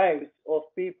lives of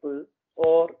people,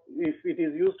 or if it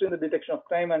is used in the detection of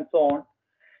crime and so on,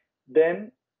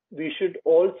 then we should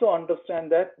also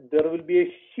understand that there will be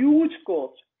a huge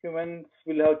cost humans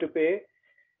will have to pay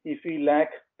if we lack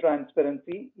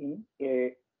transparency in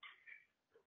AI.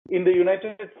 In the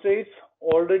United States,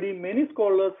 already many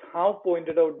scholars have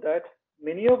pointed out that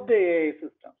many of the AI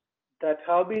systems that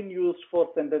have been used for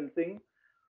sentencing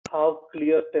have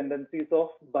clear tendencies of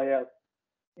bias.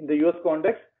 In the US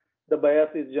context, the bias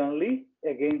is generally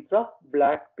against the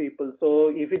black people. So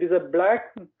if it is a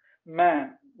black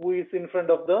man who is in front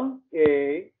of the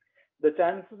AI, the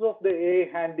chances of the AI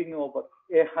handing over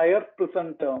a higher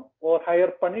prison term or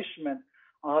higher punishment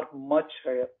are much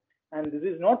higher. And this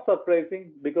is not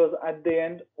surprising because at the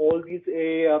end, all these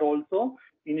AI are also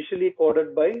initially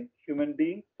coded by human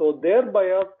beings. So their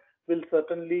bias will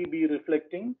certainly be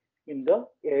reflecting in the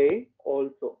AI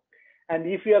also. And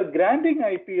if you are granting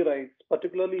IP rights,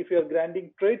 particularly if you are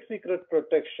granting trade secret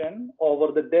protection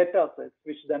over the data sets,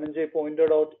 which Dhananjay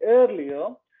pointed out earlier,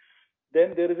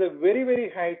 then there is a very,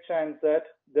 very high chance that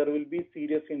there will be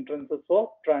serious hindrances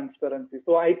for transparency.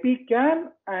 So IP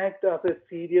can act as a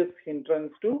serious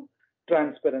hindrance to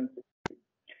transparency.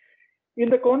 In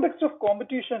the context of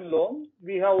competition law,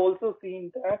 we have also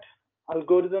seen that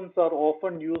algorithms are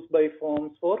often used by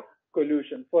firms for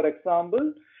collusion. For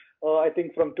example, I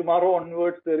think from tomorrow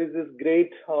onwards, there is this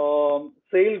great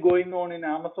sale going on in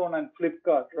Amazon and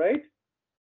Flipkart, right?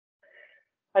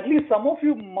 At least some of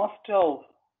you must have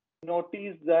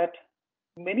noticed that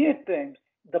many times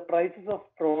the prices of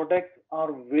products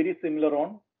are very similar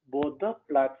on both the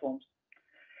platforms.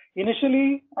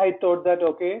 Initially, I thought that,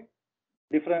 okay,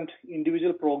 different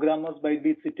individual programmers might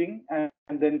be sitting and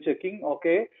then checking,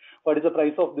 okay, what is the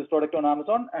price of this product on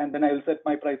Amazon, and then I will set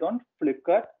my price on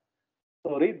Flipkart.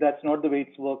 Sorry, that's not the way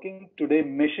it's working. Today,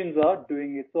 machines are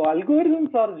doing it. So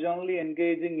algorithms are generally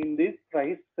engaging in this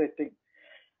price setting.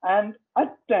 And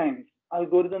at times,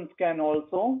 algorithms can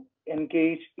also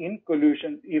engage in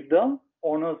collusion if the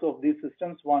owners of these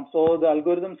systems want. So the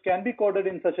algorithms can be coded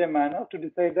in such a manner to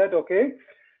decide that, okay,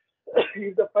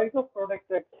 if the price of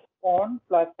product X on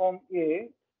platform A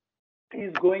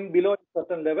is going below a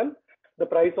certain level, the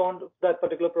price on that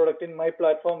particular product in my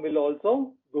platform will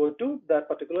also go to that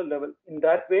particular level. In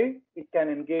that way, it can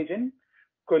engage in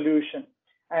collusion.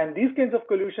 And these kinds of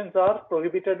collusions are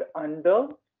prohibited under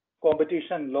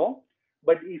competition law.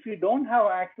 But if you don't have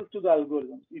access to the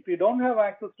algorithms, if you don't have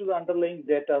access to the underlying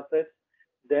data sets,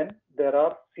 then there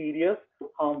are serious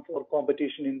harm for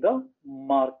competition in the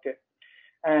market.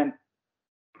 And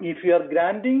if you are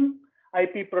granting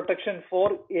IP protection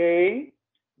for AI,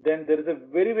 then there is a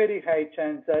very, very high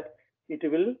chance that it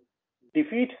will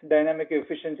defeat dynamic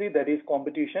efficiency, that is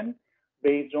competition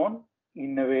based on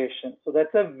innovation. So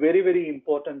that's a very, very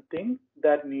important thing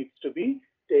that needs to be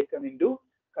taken into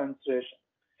consideration.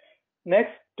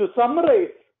 Next, to summarize,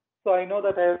 so I know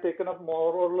that I have taken up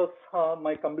more or less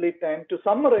my complete time. To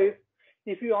summarize,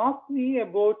 if you ask me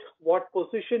about what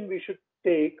position we should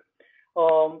take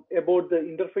about the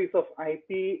interface of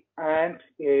IP and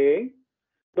AI,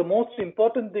 the most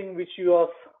important thing which you as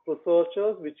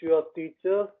researchers, which you as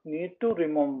teachers need to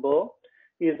remember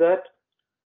is that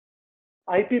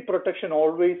IP protection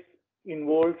always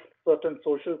involves certain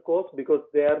social costs because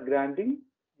they are granting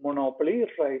monopoly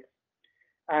rights.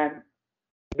 And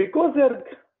because they are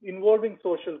involving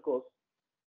social costs,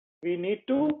 we need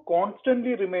to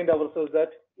constantly remind ourselves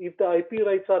that if the IP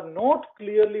rights are not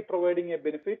clearly providing a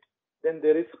benefit, then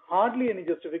there is hardly any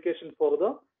justification for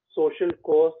the social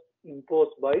cost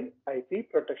imposed by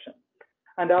IP protection.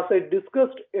 And as I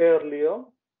discussed earlier,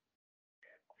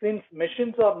 since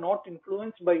machines are not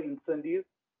influenced by incentives,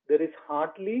 there is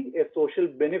hardly a social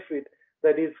benefit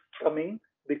that is coming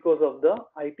because of the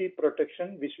IP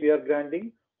protection which we are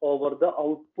granting over the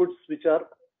outputs which are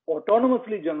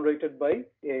autonomously generated by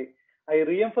AI. I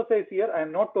re-emphasize here, I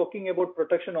am not talking about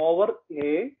protection over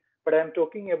AI, but I am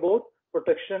talking about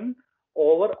protection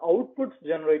over outputs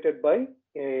generated by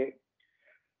AI.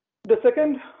 The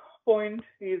second point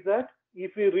is that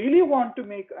if we really want to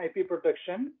make IP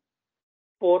protection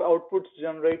for outputs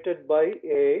generated by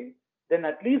AI, then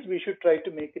at least we should try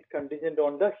to make it contingent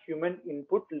on the human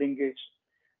input linkage.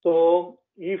 So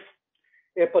if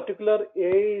a particular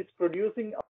AI is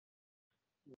producing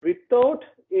without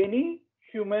any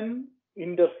human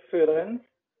interference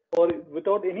or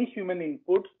without any human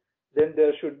input, then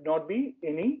there should not be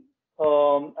any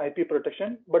IP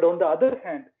protection. But on the other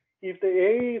hand, if the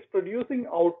AI is producing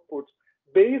outputs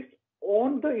based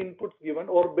on the inputs given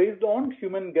or based on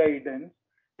human guidance,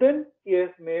 then yes,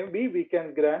 maybe we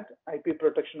can grant IP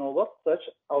protection over such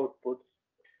outputs.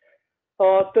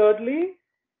 Thirdly,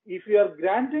 if we are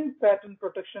granting patent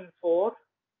protection for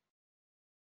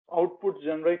outputs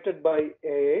generated by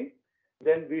AI,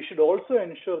 then we should also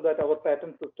ensure that our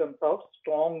patent systems have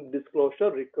strong disclosure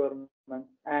requirements.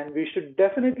 And we should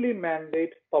definitely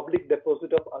mandate public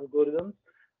deposit of algorithms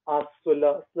as well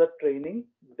as the training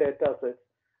data sets.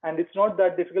 And it's not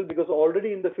that difficult because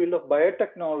already in the field of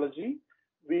biotechnology,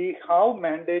 we have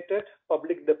mandated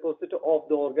public deposit of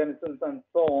the organisms and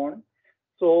so on.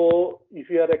 So if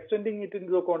we are extending it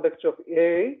into the context of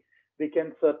AI, we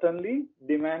can certainly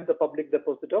demand the public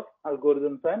deposit of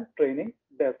algorithms and training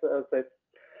data sets.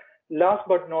 Last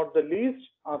but not the least,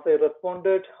 as I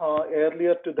responded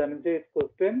earlier to Dhananjay's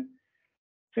question,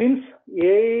 since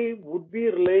AI would be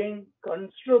relying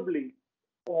considerably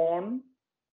on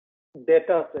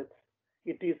data sets,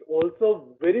 it is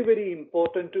also very, very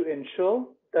important to ensure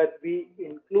that we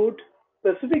include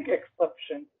specific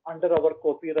exceptions under our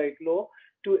copyright law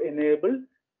to enable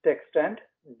text and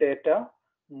data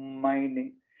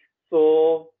mining.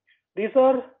 So these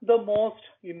are the most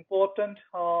important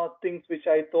things which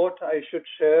I thought I should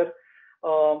share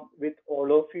with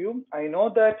all of you. I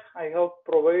know that I have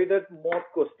provided more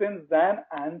questions than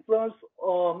answers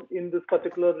in this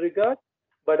particular regard,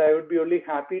 but I would be only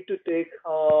happy to take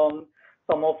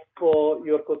some of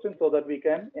your questions so that we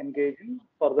can engage in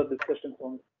further discussions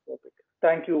on this topic.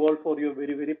 Thank you all for your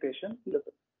very, very patient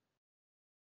listen.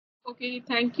 Okay,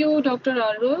 thank you, Dr.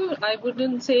 Arul. I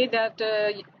wouldn't say that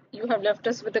you have left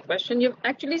us with a question. You've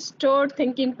actually stirred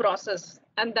thinking process,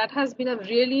 and that has been a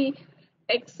really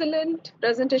excellent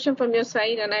presentation from your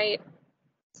side. And I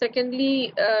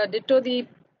secondly ditto the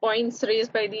points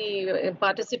raised by the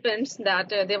participants that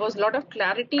there was a lot of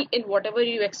clarity in whatever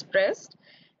you expressed.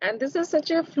 And this is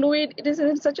such a fluid, it is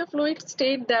in such a fluid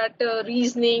state that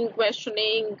reasoning,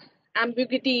 questioning,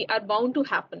 ambiguity are bound to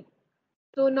happen.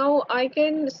 So now I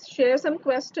can share some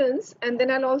questions and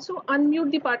then I'll also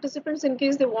unmute the participants in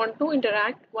case they want to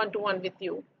interact one-to-one with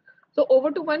you. So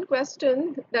over to one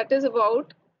question that is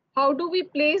about how do we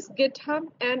place GitHub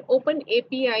and open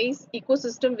APIs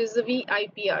ecosystem vis-a-vis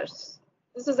IPRs?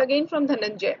 This is again from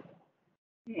Dhananjay.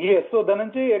 Yes, so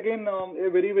Dhananjay, again, a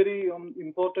very, very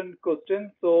important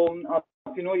question. So, as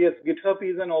you know, yes, GitHub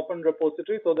is an open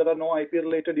repository, so there are no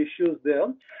IP-related issues there.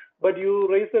 But you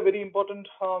raised a very important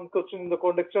question in the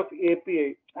context of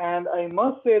API. And I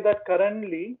must say that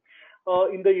currently,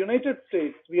 in the United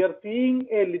States, we are seeing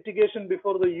a litigation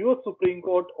before the US Supreme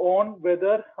Court on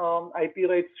whether IP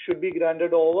rights should be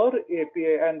granted over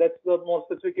API. And that's the more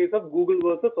specific case of Google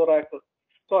versus Oracle.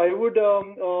 So I would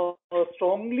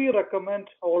strongly recommend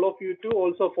all of you to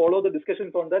also follow the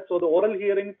discussions on that. So the oral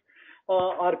hearings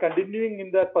are continuing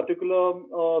in that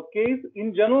particular case.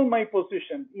 In general, my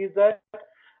position is that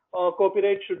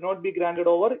copyright should not be granted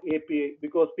over API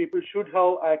because people should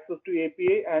have access to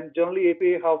API, and generally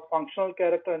API have functional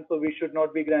character, and so we should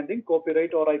not be granting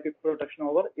copyright or IP protection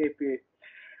over API.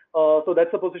 So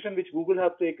that's a position which Google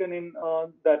has taken in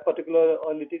that particular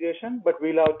litigation, but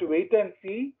we'll have to wait and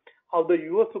see how the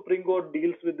US Supreme Court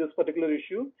deals with this particular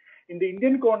issue. In the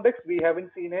Indian context, we haven't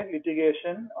seen a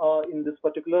litigation in this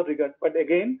particular regard. But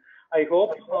again, I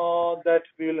hope that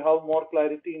we will have more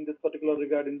clarity in this particular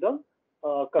regard in the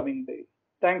coming days.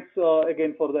 Thanks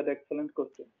again for that excellent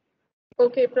question.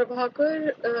 Okay,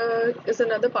 Prabhakar is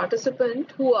another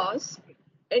participant who asks,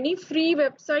 any free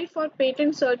website for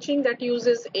patent searching that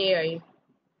uses AI?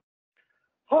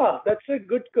 That's a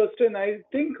good question. I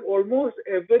think almost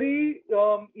every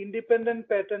independent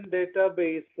patent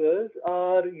databases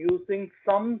are using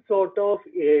some sort of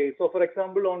AI. So for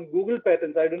example, on Google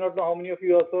Patents, I do not know how many of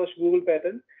you have searched Google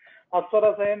Patents. As far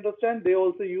as I understand, they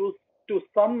also use to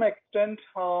some extent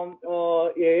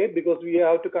AI because we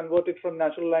have to convert it from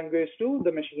natural language to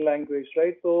the machine language,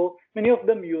 right? So many of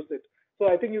them use it. So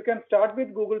I think you can start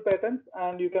with Google Patents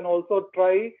and you can also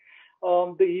try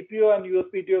the EPO and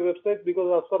USPTO websites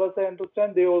because as far as I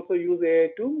understand, they also use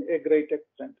AI to a great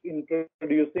extent in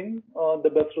producing the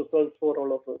best results for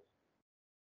all of us.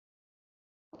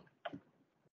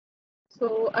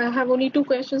 So I have only 2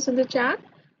 questions in the chat.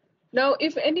 Now,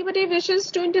 if anybody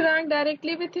wishes to interact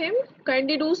directly with him,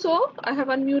 kindly do so. I have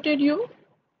unmuted you.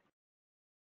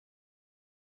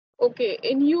 Okay,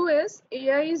 in US,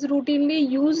 AI is routinely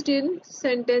used in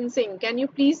sentencing. Can you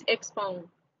please expound?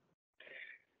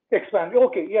 Expand.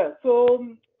 Okay, yeah. So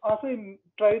as I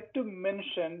tried to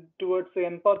mention towards the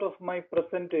end part of my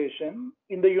presentation,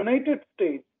 in the United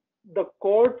States, the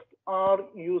courts are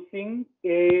using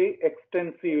AI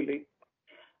extensively.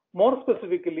 More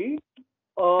specifically,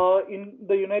 in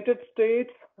the United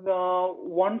States,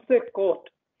 once a court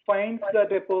finds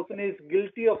that a person is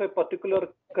guilty of a particular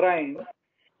crime,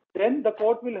 then the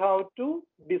court will have to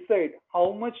decide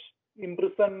how much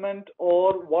imprisonment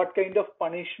or what kind of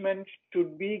punishment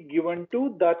should be given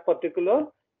to that particular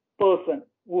person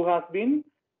who has been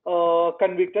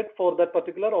convicted for that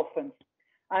particular offense.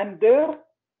 And there,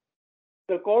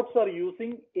 the courts are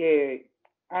using AI.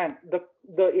 And the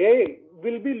AI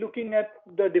will be looking at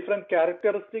the different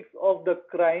characteristics of the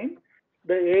crime.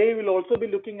 The AI will also be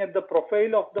looking at the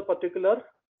profile of the particular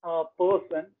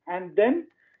person and then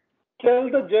tell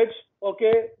the judge,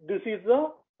 okay, this is the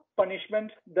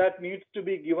punishment that needs to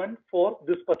be given for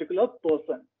this particular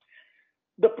person.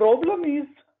 The problem is,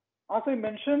 as I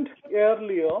mentioned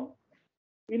earlier,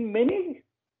 in many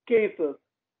cases,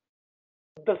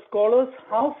 the scholars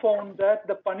have found that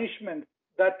the punishments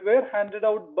that were handed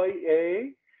out by AI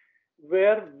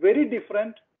were very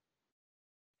different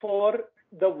for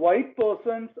the white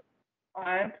persons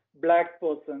and black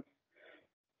persons.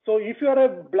 So if you are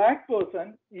a black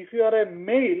person, if you are a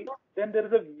male, then there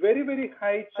is a very, very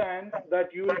high chance that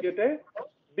you will get a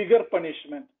bigger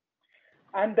punishment.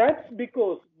 And that's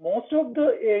because most of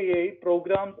the AI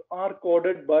programs are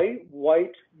coded by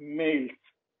white males.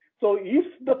 So if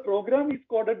the program is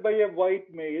coded by a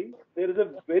white male, there is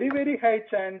a very, very high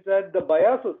chance that the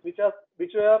biases which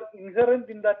are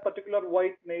inherent in that particular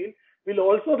white male will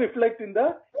also reflect in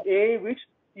the AI which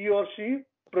he or she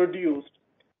produced.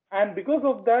 And because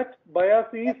of that, bias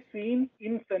is seen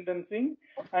in sentencing,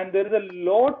 and there is a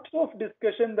lot of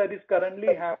discussion that is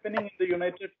currently happening in the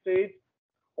United States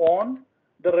on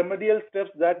the remedial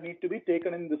steps that need to be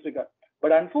taken in this regard.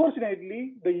 But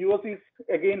unfortunately, the US is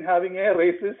again having a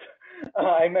racist,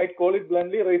 I might call it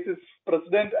bluntly, racist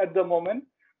president at the moment.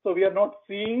 So we are not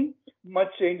seeing much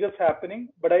changes happening.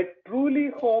 But I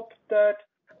truly hope that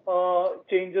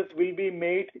changes will be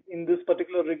made in this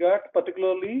particular regard,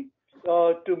 particularly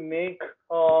to make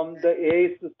the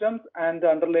AI systems and the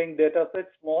underlying data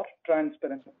sets more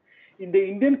transparent. In the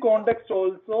Indian context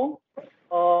also,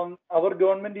 our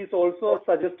government is also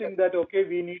suggesting that, okay,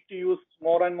 we need to use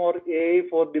more and more AI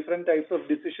for different types of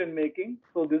decision making.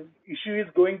 So this issue is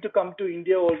going to come to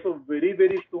India also very,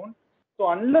 very soon. So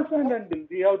unless and until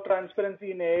we have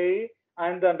transparency in AI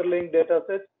and the underlying data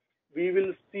sets, we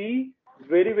will see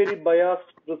very, very biased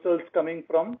results coming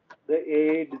from the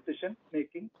AI decision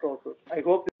making process. I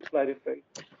hope this clarifies.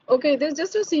 Okay, there's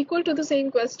just a sequel to the same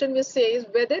question which says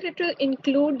whether it will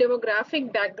include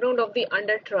demographic background of the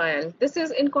under trial. This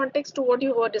is in context to what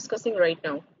you were discussing right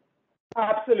now.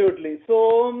 Absolutely.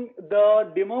 So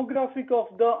the demographic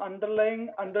of the underlying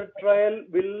under trial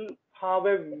will have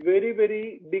a very,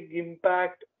 very big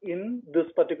impact in this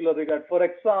particular regard. For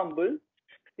example,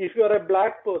 if you are a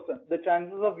black person, the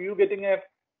chances of you getting a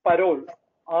parole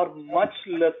are much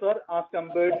lesser as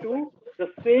compared to the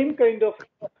same kind of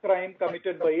crime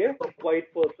committed by a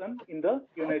white person in the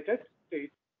United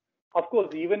States. Of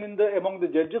course, even in among the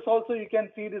judges also you can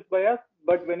see this bias,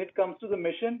 but when it comes to the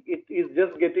machine, it is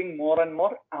just getting more and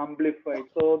more amplified.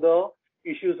 So the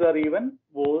issues are even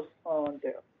worse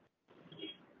there.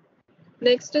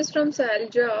 Next is from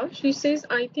Salja. She says,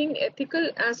 I think ethical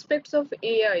aspects of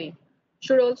AI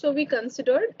should also be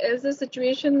considered as the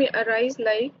situation may arise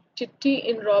like Chitti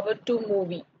in Robert 2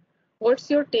 movie.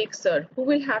 What's your take, sir? Who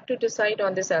will have to decide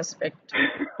on this aspect?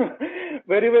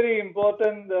 Very, very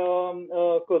important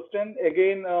question.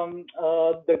 Again,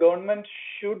 the government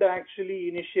should actually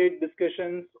initiate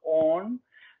discussions on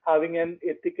having an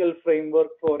ethical framework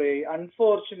for AI.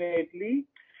 Unfortunately,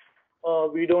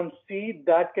 we don't see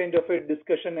that kind of a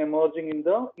discussion emerging in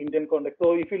the Indian context.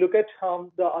 So if you look at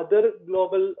the other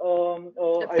global,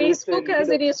 Facebook has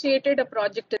initiated a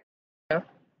project.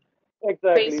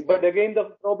 Exactly. Facebook. But again, the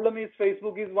problem is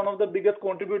Facebook is one of the biggest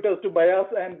contributors to bias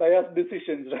and bias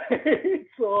decisions, right?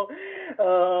 So,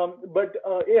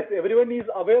 yes, everyone is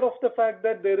aware of the fact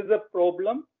that there is a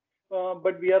problem,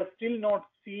 but we are still not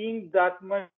seeing that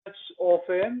much of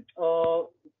a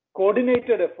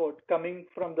coordinated effort coming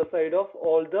from the side of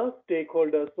all the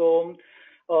stakeholders. So,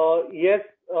 yes,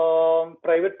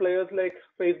 private players like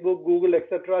Facebook, Google,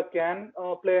 etc., can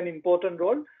play an important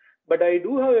role. But I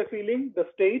do have a feeling the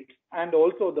state and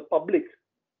also the public,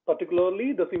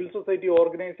 particularly the civil society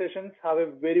organizations, have a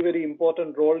very, very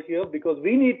important role here, because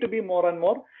we need to be more and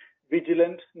more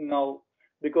vigilant now,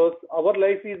 because our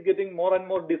life is getting more and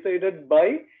more decided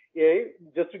by AI.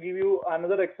 Just to give you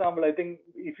another example, I think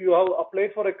if you have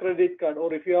applied for a credit card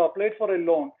or if you have applied for a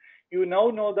loan, you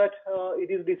now know that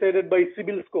it is decided by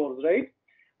CIBIL scores, right?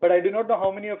 But I do not know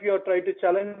how many of you have tried to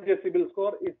challenge a CIBIL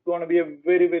score. It's going to be a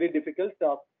very, very difficult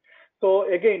task. So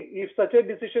again, if such a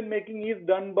decision making is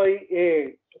done by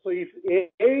AI, so if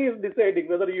AI is deciding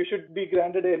whether you should be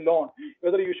granted a loan,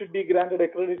 whether you should be granted a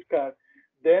credit card,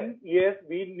 then yes,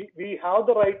 we have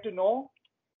the right to know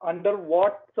under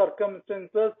what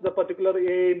circumstances the particular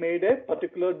AI made a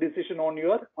particular decision on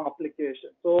your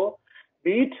application. So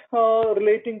be it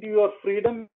relating to your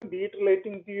freedom, be it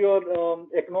relating to your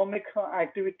economic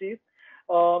activities,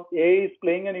 AI is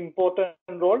playing an important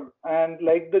role. And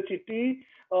like the Chitti,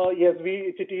 yes,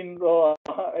 Chitti in,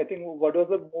 I think, what was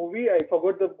the movie? I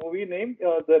forgot the movie name,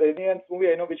 the Renaissance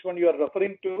movie. I know which one you are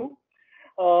referring to.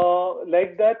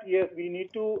 Like that, yes, we need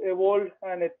to evolve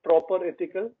a proper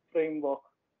ethical framework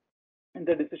in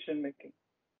the decision making.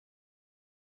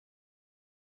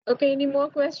 Okay, any more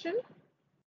questions?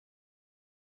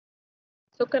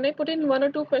 So can I put in one or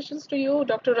two questions to you,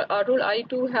 Dr. Arul? I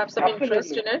too have some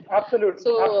interest in it. Absolutely.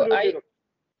 So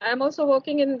I'm also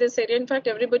working in this area. In fact,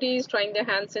 everybody is trying their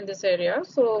hands in this area.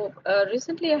 So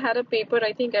recently I had a paper,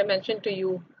 I think I mentioned to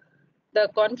you, the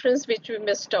conference which we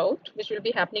missed out, which will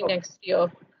be happening next year.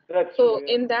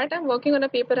 In that I'm working on a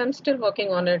paper, I'm still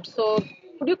working on it. So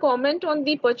could you comment on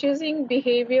the purchasing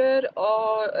behavior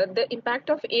or the impact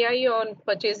of AI on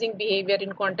purchasing behavior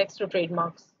in context to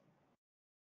trademarks?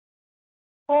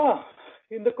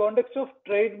 In the context of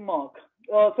trademark,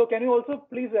 so can you also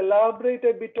please elaborate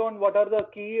a bit on what are the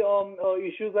key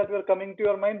issues that were coming to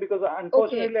your mind? Because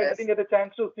unfortunately, I didn't get a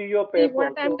chance to see your paper.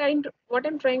 What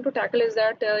I'm trying to tackle is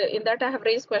that in that I have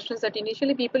raised questions that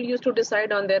initially people used to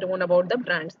decide on their own about the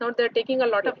brands. Now they're taking a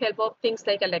lot of help of things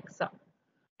like Alexa.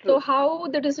 So how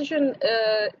the decision,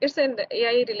 it's an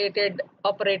AI related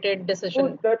operated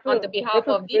decision on the behalf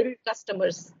of the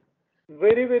customers.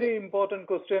 Very, very important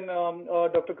question,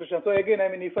 Dr. Krishna. So again, I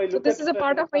mean, if I look at this is a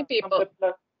part of my paper.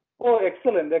 Oh,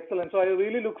 excellent. So I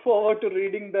really look forward to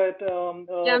reading that.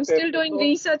 Yeah, I'm still doing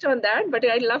research on that, but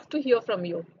I'd love to hear from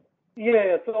you.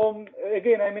 Yeah, so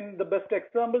again, I mean, the best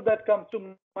example that comes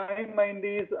to my mind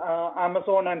is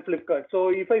Amazon and Flipkart. So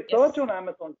if I search Yes. on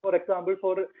Amazon, for example,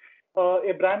 for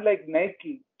a brand like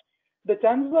Nike, the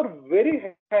chances are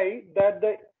very high that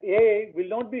the AI will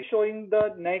not be showing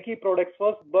the Nike products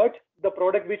first, but the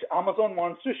product which Amazon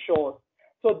wants to show us.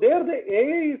 So there the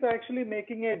AI is actually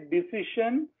making a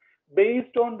decision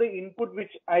based on the input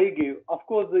which I give. Of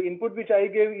course, the input which I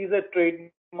gave is a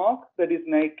trademark, that is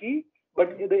Nike,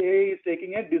 but the AI is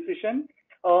taking a decision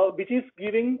which is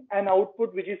giving an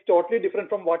output which is totally different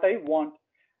from what I want.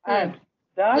 And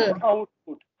that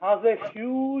output has a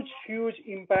huge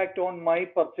impact on my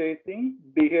purchasing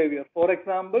behavior. For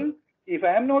example, if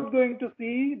I am not going to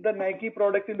see the Nike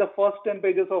product in the first 10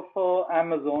 pages of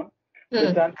Amazon,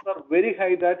 the chances are very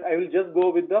high that I will just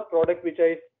go with the product which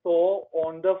I saw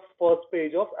on the first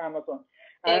page of Amazon.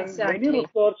 And many Exactly.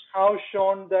 research have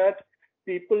shown that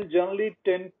people generally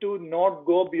tend to not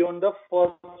go beyond the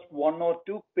first 1 or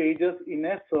 2 pages in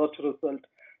a search result.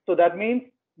 So that means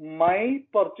my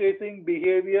purchasing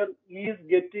behavior is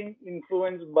getting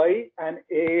influenced by an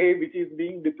AI which is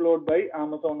being deployed by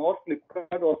Amazon or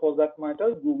Flipkart or for that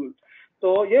matter Google.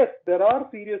 So yes, there are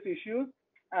serious issues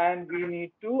and we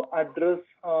need to address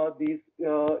these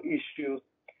issues.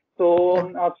 So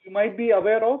as you might be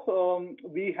aware of,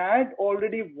 we had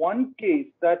already one case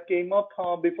that came up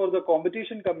before the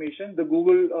Competition Commission, the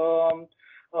Google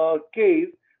case,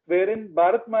 wherein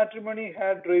Bharat Matrimony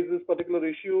had raised this particular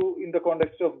issue in the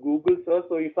context of Google search.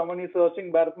 So if someone is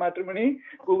searching Bharat Matrimony,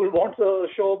 Google wants to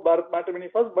show Bharat Matrimony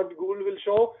first, but Google will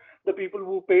show the people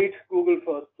who paid Google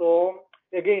first. So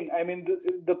again, I mean,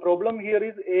 the problem here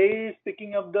is AI is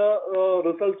picking up the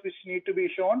results which need to be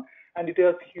shown, and it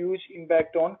has huge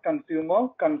impact on consumer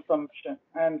consumption.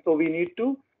 And so we need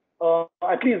to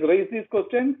at least raise these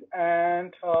questions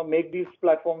and make these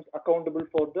platforms accountable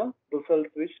for the results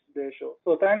which they show.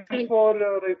 So thanks for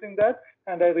raising that,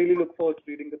 and I really look forward to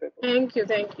reading the paper. Thank you.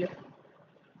 Thank you.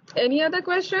 Any other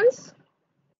questions?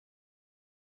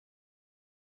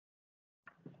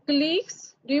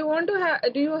 Colleagues, do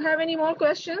you have any more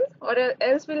questions, or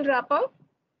else we'll wrap up?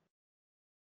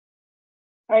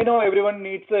 I know everyone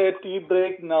needs a tea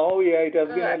break now. Yeah, it has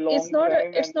been a long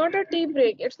time. It's not a tea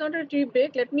break. It's not a tea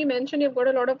break. Let me mention, you've got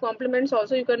a lot of compliments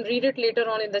also. You can read it later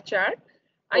on in the chat.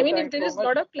 I mean, if there is a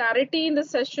lot of clarity in the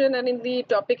session and in the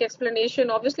topic explanation,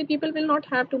 obviously people will not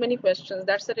have too many questions.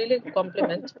 That's a really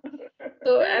compliment.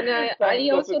 So, and I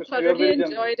also thoroughly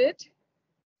enjoyed it.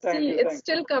 See, it's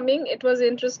still coming. It was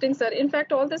interesting, sir. In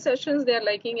fact, all the sessions, they are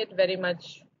liking it very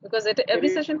much because every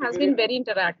session has been very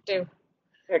interactive.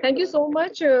 Thank you so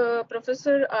much,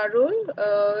 Professor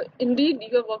Arul. Indeed,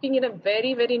 you are working in a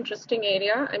very interesting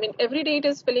area. I mean, every day it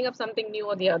is filling up something new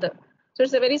or the other. So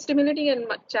it's a very stimulating and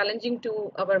challenging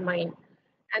to our mind.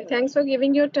 And thanks for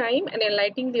giving your time and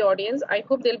enlightening the audience. I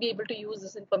hope they'll be able to use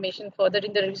this information further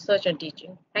in the research and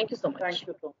teaching. Thank you so much.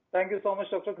 Thank you so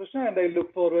much, Dr. Krishna, and I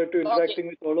look forward to interacting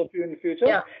with all of you in the future.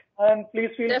 Yeah. And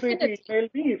please feel free to email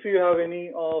me if you have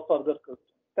any further questions.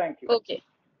 Thank you. Okay.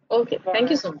 Bye. Thank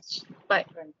you so much. Bye.